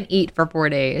 like, they didn't eat for 4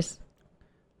 days.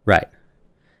 Right.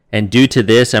 And due to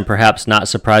this, and perhaps not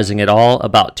surprising at all,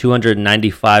 about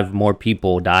 295 more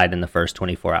people died in the first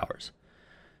 24 hours.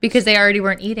 Because they already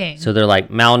weren't eating. So they're like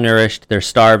malnourished, they're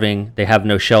starving, they have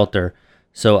no shelter.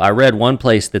 So I read one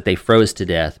place that they froze to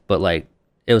death, but like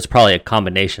it was probably a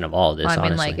combination of all of this, I mean,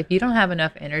 honestly. like, if you don't have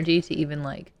enough energy to even,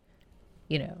 like,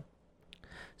 you know.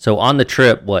 So on the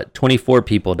trip, 24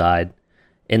 people died.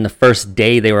 In the first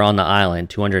day they were on the island,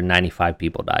 295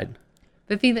 people died.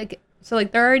 But if you, like, so,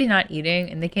 like, they're already not eating,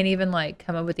 and they can't even, like,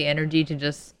 come up with the energy to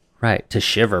just, Right. To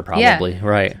shiver, probably.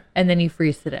 Right. and then you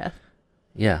freeze to death.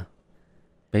 Yeah.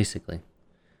 Basically.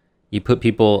 You put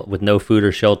people with no food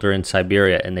or shelter in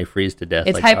Siberia and they freeze to death.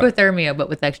 It's like, hypothermia, but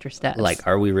with extra steps.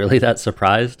 are we really that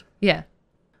surprised? Yeah.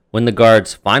 When the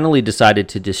guards finally decided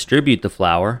to distribute the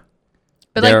flour,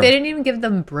 But, like, they didn't even give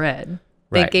them bread.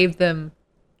 They Right. gave them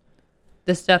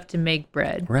the stuff to make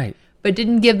bread. Right. But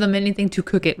didn't give them anything to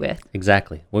cook it with.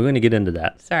 Exactly. We're going to get into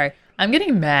that. Sorry. I'm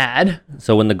getting mad.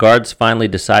 So when the guards finally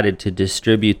decided to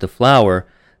distribute the flour,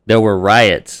 there were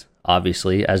riots,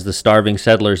 obviously, as the starving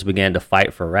settlers began to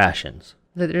fight for rations.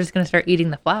 They're just going to start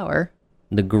eating the flour.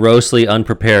 The grossly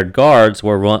unprepared guards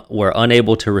were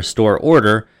unable to restore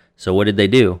order, so what did they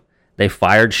do? They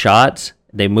fired shots,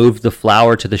 they moved the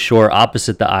flour to the shore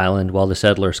opposite the island while the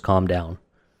settlers calmed down.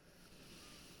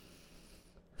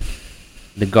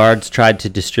 The guards tried to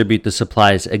distribute the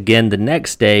supplies again the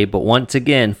next day, but once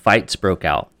again, fights broke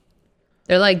out.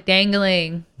 They're, like,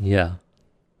 dangling Yeah.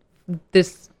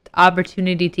 this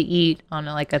opportunity to eat on,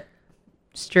 like, a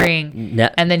string Na-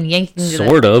 and then yanking it.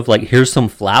 Sort of. Like, here's some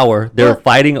flour. They're Well-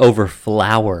 fighting over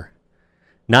flour.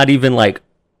 Not even, like,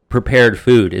 prepared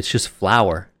food. It's just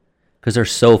flour. Because they're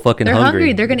so fucking They're hungry.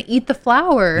 hungry. They're going to eat the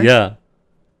flour. Yeah.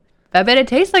 I bet it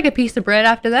tastes like a piece of bread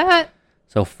after that.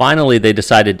 So finally, they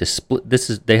decided to split.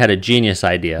 They had a genius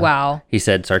idea. Wow. He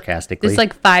said sarcastically. This,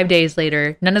 like, 5 days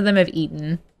later, none of them have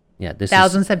eaten. Yeah,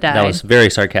 Thousands have That died. was very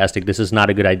sarcastic. This is not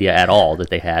a good idea at all that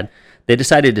they had. They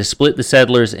decided to split the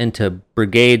settlers into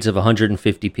brigades of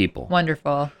 150 people.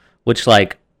 Wonderful. Which,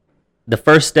 like, the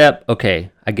first step,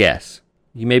 okay, I guess.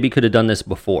 You maybe could have done this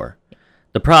before.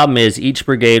 The problem is each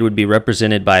brigade would be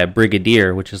represented by a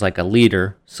brigadier, which is like a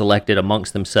leader selected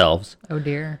amongst themselves. Oh,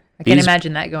 dear. I can't These-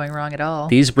 imagine that going wrong at all.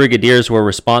 These brigadiers were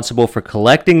responsible for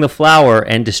collecting the flour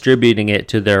and distributing it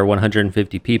to their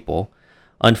 150 people.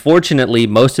 Unfortunately,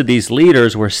 most of these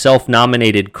leaders were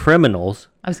self-nominated criminals.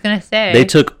 I was going to say. They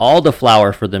took all the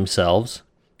flour for themselves,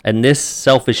 and this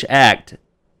selfish act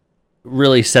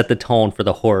really set the tone for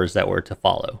the horrors that were to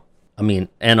follow. I mean,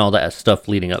 and all that stuff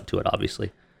leading up to it,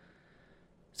 obviously.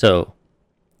 So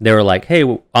they were like, hey,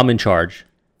 I'm in charge.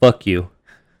 Fuck you.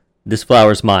 This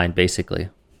flour's mine, basically.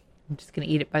 I'm just going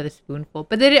to eat it by the spoonful.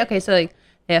 But they did. Okay, so, like,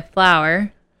 they have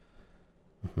flour.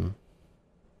 Mm-hmm.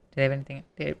 Did they have anything?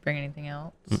 Did they bring anything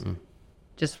else? Mm-mm.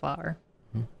 Just flour.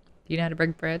 Mm-hmm. Do you know how to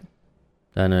break bread?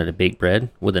 I know how to bake bread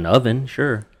with an oven,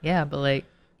 sure. Yeah, but, like,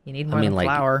 you need more mean, than like,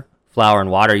 flour. Flour and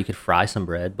water, you could fry some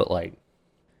bread, but like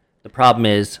the problem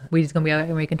is We just going to be out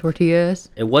here making tortillas?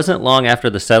 it wasn't long after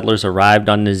the settlers arrived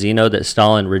on Nazino that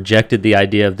Stalin rejected the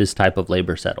idea of this type of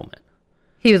labor settlement.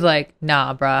 He was like,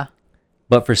 nah, bruh.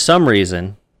 But for some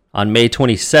reason, on May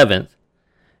 27th,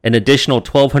 an additional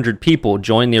 1,200 people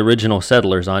joined the original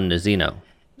settlers on Nazino.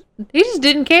 He just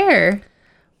didn't care.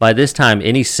 By this time,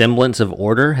 any semblance of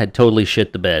order had totally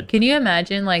shit the bed. Can you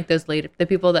imagine, like, the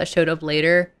people that showed up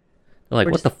later? They're like,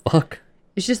 We're what the fuck?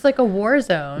 It's just like a war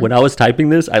zone. When I was typing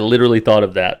this, I literally thought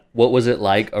of that. What was it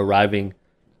like arriving?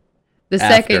 The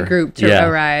after. second group to Yeah.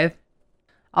 arrive.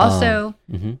 Also,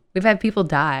 Mhm. we've had people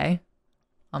die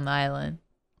on the island.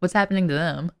 What's happening to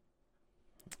them?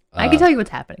 I can tell you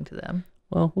what's happening to them.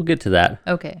 Well, we'll get to that.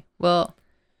 Okay. Well,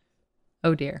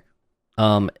 oh dear.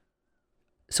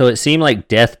 So it seemed like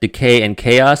death, decay, and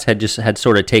chaos had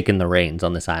sort of taken the reins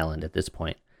on this island at this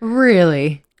point.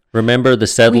 Really? Remember the We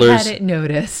settlers? hadn't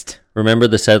noticed. Remember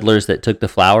the settlers that took the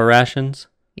flour rations?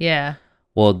 Yeah.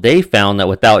 Well, they found that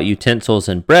without utensils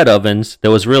and bread ovens,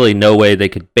 there was really no way they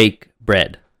could bake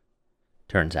bread.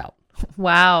 Turns out.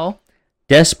 Wow.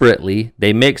 Desperately,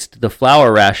 they mixed the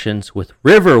flour rations with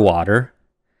river water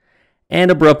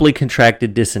and abruptly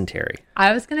contracted dysentery.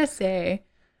 I was going to say...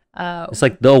 It's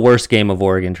like the worst game of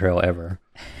Oregon Trail ever.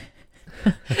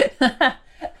 I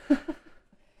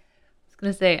was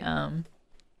going to say,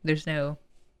 there's no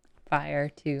fire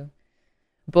to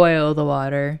boil the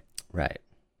water, Right.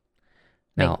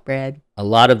 make Now, bread. a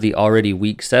lot of the already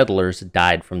weak settlers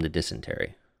died from the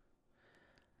dysentery.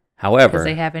 Because However,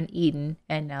 they haven't eaten,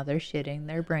 and now they're shitting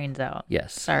their brains out.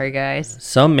 yes, Sorry, guys.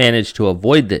 some managed to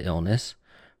avoid the illness.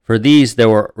 For these, there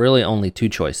were really only two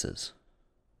choices.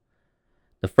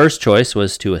 The first choice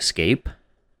was to escape.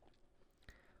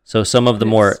 So some of the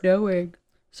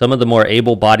more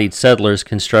able-bodied settlers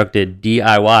constructed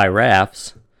DIY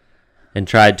rafts and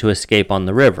tried to escape on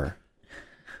the river.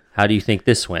 How do you think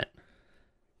this went?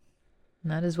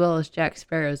 Not as well as Jack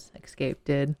Sparrow's escape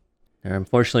did. There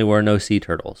unfortunately were no sea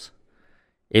turtles.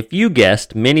 If you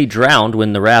guessed many drowned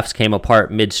when the rafts came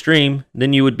apart midstream,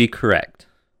 then you would be correct.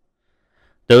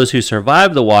 Those who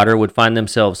survived the water would find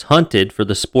themselves hunted for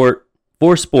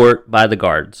sport by the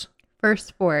guards. First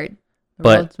sport, the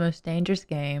But- world's most dangerous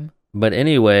game. But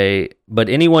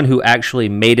anyone who actually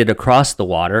made it across the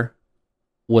water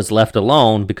was left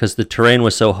alone because the terrain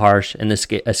was so harsh and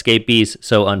the escapees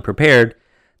so unprepared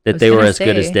that they were as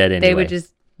good as dead anyway. They would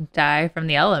just die from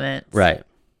the elements. Right.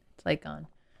 It's like on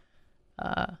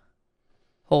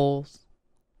holes.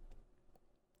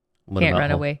 What Can't about run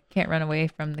home? away. Can't run away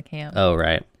from the camp. Oh,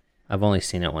 right. I've only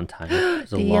seen it one time. It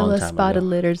was a The long yellow time spotted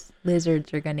ago.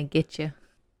 lizards are gonna get you.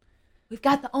 We've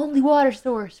got the only water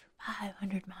source for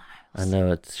 500 miles. I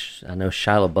know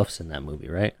Shia LaBeouf's in that movie,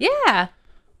 right? Yeah.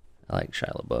 I like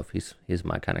Shia LaBeouf. He's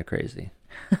my kind of crazy.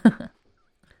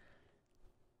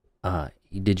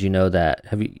 Did you know that?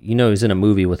 He was in a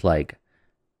movie with like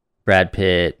Brad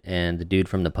Pitt and the dude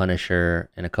from The Punisher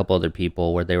and a couple other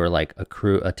people where they were like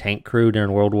a tank crew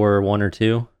during World War I or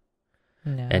II,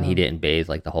 No. and he didn't bathe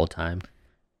like the whole time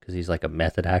because he's like a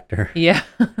method actor. Yeah.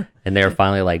 And they were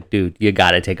finally like, dude, you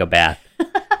gotta take a bath.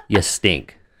 You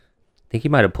stink. I think he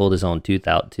might have pulled his own tooth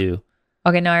out too.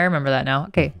 Okay, now I remember that now.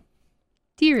 Okay.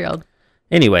 Derailed.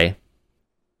 Anyway,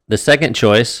 the second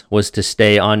choice was to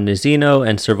stay on Nizino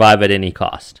and survive at any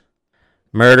cost.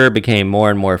 Murder became more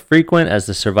and more frequent as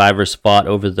the survivors fought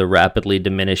over the rapidly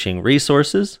diminishing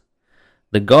resources.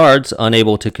 The guards,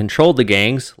 unable to control the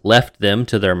gangs, left them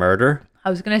to their murder. I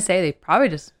was gonna say they probably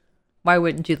just. Why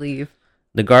wouldn't you leave?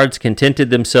 The guards contented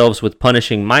themselves with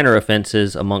punishing minor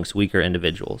offenses amongst weaker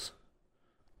individuals.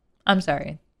 I'm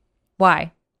sorry.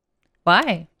 Why?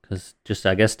 Why? Because just,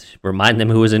 I guess, to remind them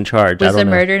who was in charge. I Was don't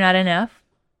the know. murder not enough?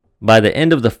 By the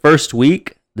end of the first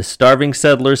week, the starving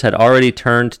settlers had already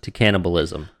turned to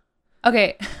cannibalism.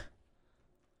 Okay.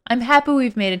 I'm happy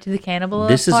we've made it to the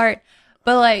cannibalism This is- part,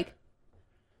 but like,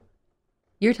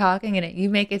 you're talking and you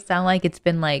make it sound like it's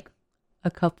been like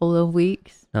a couple of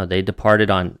weeks. No, they departed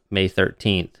on May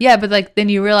 13th. Yeah, but like then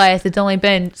you realize it's only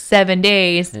been 7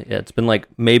 days. Yeah, it's been like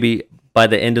maybe by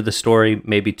the end of the story,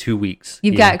 maybe 2 weeks.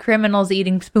 You've Yeah. got criminals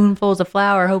eating spoonfuls of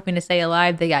flour hoping to stay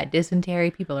alive. They got dysentery.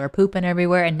 People are pooping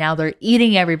everywhere, and now they're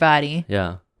eating everybody.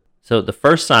 Yeah. So the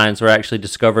first signs were actually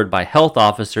discovered by health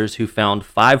officers who found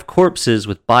 5 corpses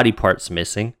with body parts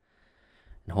missing.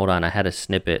 And hold on, I had a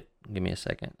snippet. Give me a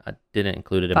second. I didn't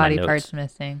include it in Body my notes, parts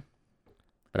missing.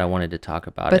 but I wanted to talk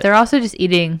about But it. they're also just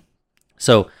eating.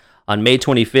 So on May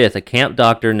 25th, a camp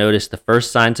doctor noticed the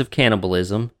first signs of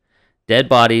cannibalism, dead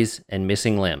bodies, and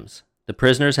missing limbs. The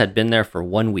prisoners had been there for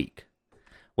 1 week.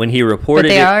 When he But reported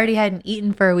they it, already hadn't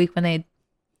eaten for a week when they.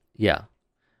 yeah.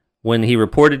 When he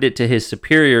reported it to his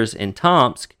superiors in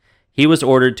Tomsk, he was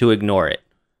ordered to ignore it.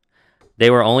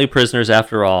 They were only prisoners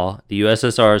after all, the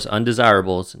USSR's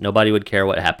undesirables. Nobody would care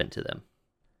what happened to them.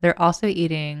 They're also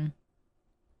eating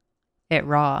it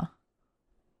raw.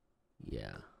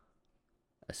 Yeah.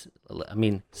 I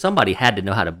mean, somebody had to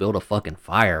know how to build a fucking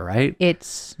fire, right? It's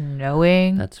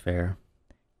snowing. That's fair.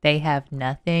 They have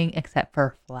nothing except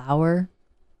for flour.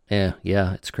 Yeah,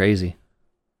 it's crazy.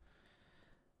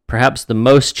 Perhaps the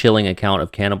most chilling account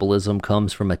of cannibalism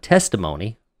comes from a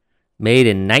testimony made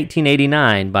in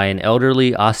 1989 by an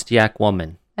elderly Ostiak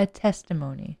woman. A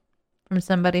testimony from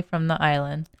somebody from the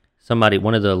island.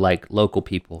 One of the local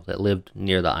people that lived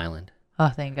near the island. Oh,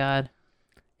 thank God.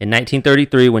 In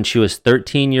 1933, when she was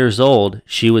 13 years old,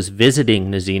 she was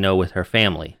visiting Nizino with her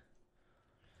family.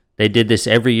 They did this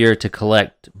every year to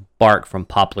collect bark from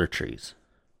poplar trees.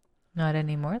 Not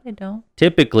anymore, they don't.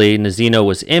 Typically, Nazino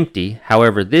was empty.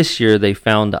 However, this year they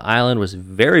found the island was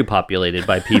very populated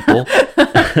by people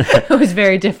It was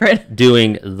very different.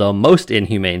 doing the most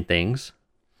inhumane things.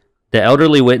 The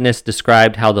elderly witness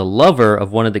described how the lover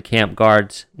of one of the camp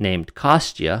guards, named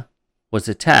Kostya, was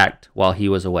attacked while he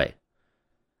was away.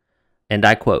 And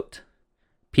I quote,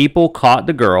 "People caught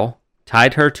the girl,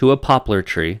 tied her to a poplar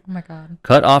tree, Oh my God.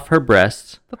 cut off her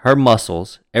breasts, her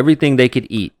muscles, everything they could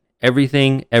eat.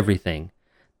 Everything.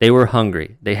 They were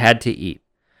hungry. They had to eat.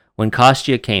 When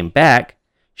Kostya came back,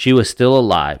 she was still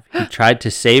alive. He tried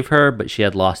to save her, but she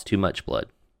had lost too much blood."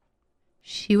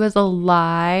 She was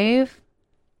alive?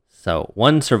 So,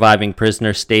 one surviving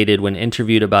prisoner stated when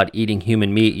interviewed about eating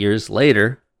human meat years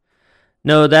later,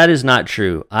 "No, that is not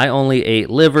true. I only ate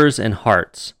livers and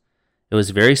hearts. It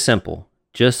was very simple,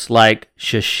 just like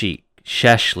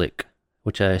shashlik,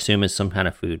 which I assume is some kind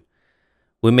of food.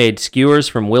 We made skewers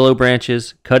from willow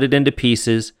branches, cut it into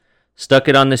pieces, stuck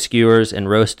it on the skewers, and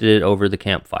roasted it over the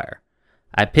campfire.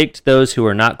 I picked those who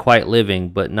were not quite living,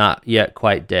 but not yet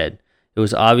quite dead. It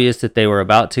was obvious that they were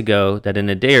about to go, that in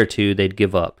a day or two they'd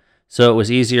give up, so it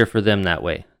was easier for them that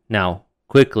way. Now,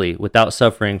 quickly, without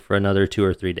suffering for another 2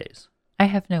 or 3 days." I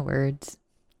have no words.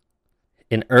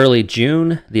 In early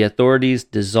June, the authorities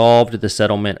dissolved the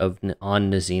settlement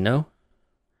on Nazino.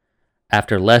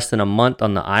 After less than a month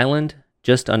on the island,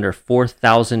 just under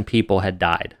 4,000 people had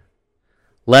died.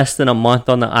 Less than a month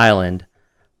on the island,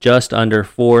 just under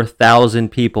 4,000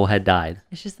 people had died.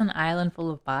 It's just an island full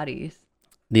of bodies.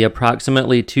 The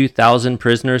approximately 2,000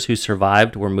 prisoners who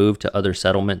survived were moved to other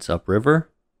settlements upriver.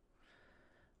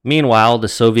 Meanwhile, the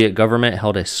Soviet government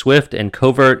held a swift and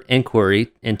covert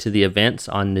inquiry into the events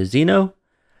on Nazino.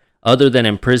 Other than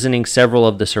imprisoning several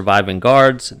of the surviving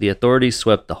guards, the authorities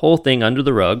swept the whole thing under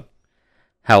the rug.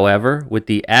 However, with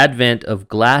the advent of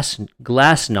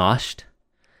glasnost,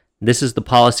 this is the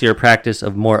policy or practice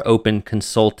of more open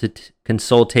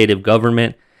consultative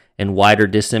government and wider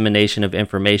dissemination of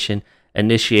information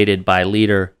initiated by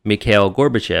leader Mikhail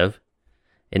Gorbachev.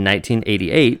 In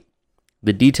 1988,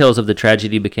 the details of the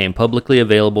tragedy became publicly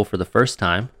available for the first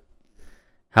time.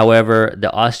 However, the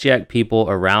Ostiak people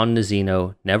around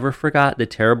Nazino never forgot the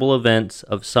terrible events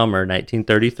of summer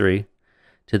 1933.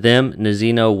 To them,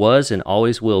 Nazino was and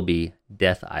always will be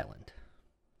Death Island.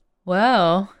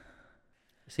 Well,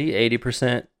 See,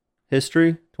 80%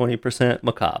 history, 20%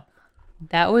 macabre.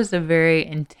 that was a very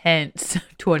intense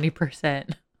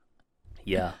 20%.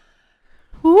 Yeah,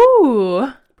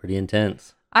 Ooh. pretty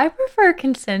intense. I prefer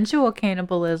consensual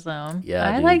cannibalism. Yeah,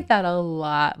 I dude. like that a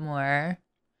lot more.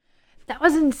 That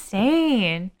was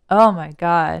insane. Oh my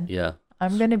God. Yeah.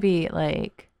 I'm going to be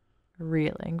like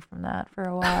reeling from that for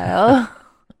a while.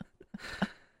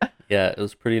 Yeah, it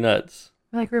was pretty nuts.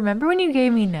 Like, remember when you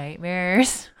gave me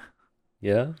nightmares?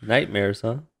 Yeah, nightmares,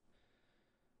 huh?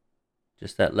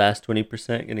 Just that last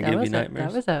 20% gonna give you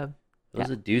nightmares? That It was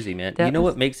a doozy, man. that You know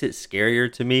was- what makes it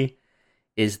scarier to me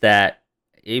is that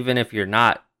even if you're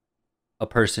not a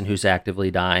person who's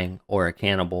actively dying or a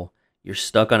cannibal, you're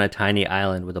stuck on a tiny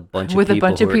island with a bunch of people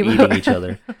who are eating each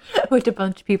other. With a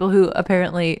bunch of people who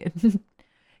apparently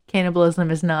cannibalism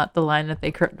is not the line that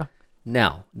they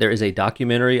Now, there is a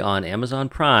documentary on Amazon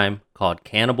Prime called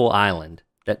Cannibal Island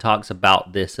that talks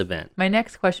about this event. My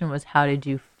next question was, how did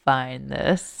you find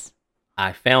this?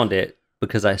 I found it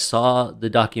because I saw the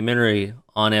documentary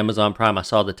on Amazon Prime. I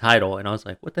saw the title and I was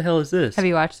like, what the hell is this? Have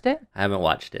you watched it? I haven't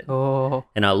watched it. Oh.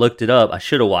 And I looked it up. I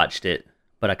should have watched it,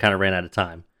 but I kind of ran out of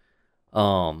time.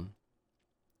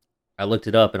 I looked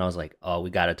it up and I was like, oh, we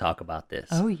got to talk about this.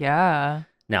 Oh, yeah.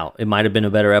 Now, it might have been a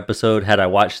better episode had I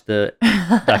watched the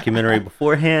documentary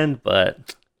beforehand,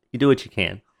 but you do what you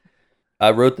can.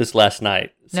 I wrote this last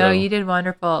night. No, so- you did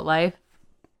wonderful. Life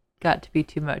got to be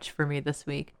too much for me this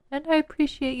week. And I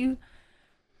appreciate you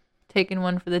taking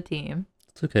one for the team.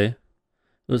 It's okay.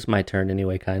 It was my turn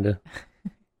anyway, kind of.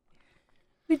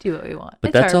 We do what we want. But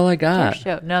It's that's our- all I it's our got.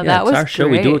 show. No, Yeah, that it's was our show.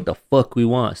 We do great. what the fuck we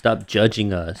want. Stop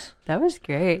judging us. That was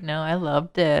great. No, I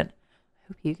loved it. I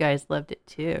hope you guys loved it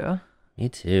too. Me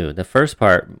too. The first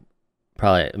part,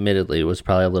 probably, admittedly, was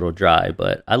probably a little dry,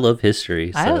 but I love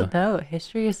history. So, I don't know.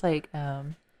 History is like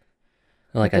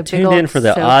like a I big tuned old in for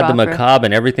the soap odd, the opera. macabre,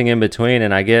 and everything in between,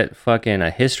 and I get fucking a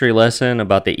history lesson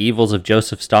about the evils of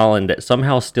Joseph Stalin that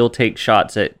somehow still takes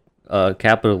shots at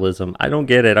capitalism. I don't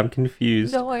get it. I'm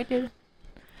confused. no, I did.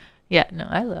 Yeah, no,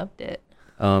 I loved it.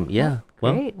 Yeah.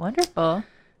 Well, Great, wonderful.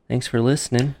 thanks for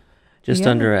listening. Just Yeah.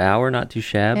 under an hour, not too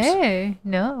shabs. Hey,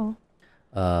 no.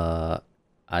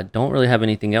 I don't really have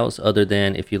anything else other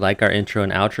than if you like our intro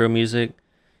and outro music,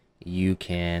 you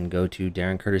can go to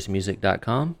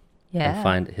DarrenCurtisMusic.com Yeah. and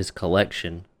find his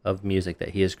collection of music that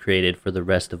he has created for the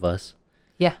rest of us.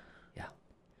 Yeah. Yeah.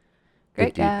 Great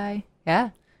Good dude. guy. Yeah.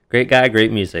 Great guy,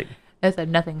 great music. I have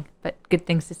nothing but good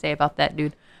things to say about that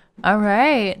dude. All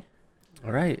right.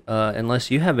 All right. Unless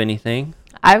you have anything.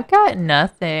 I've got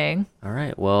nothing. All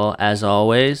right. Well, as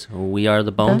always, we are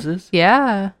the Boneses.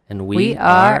 Yeah. And We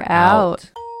are out.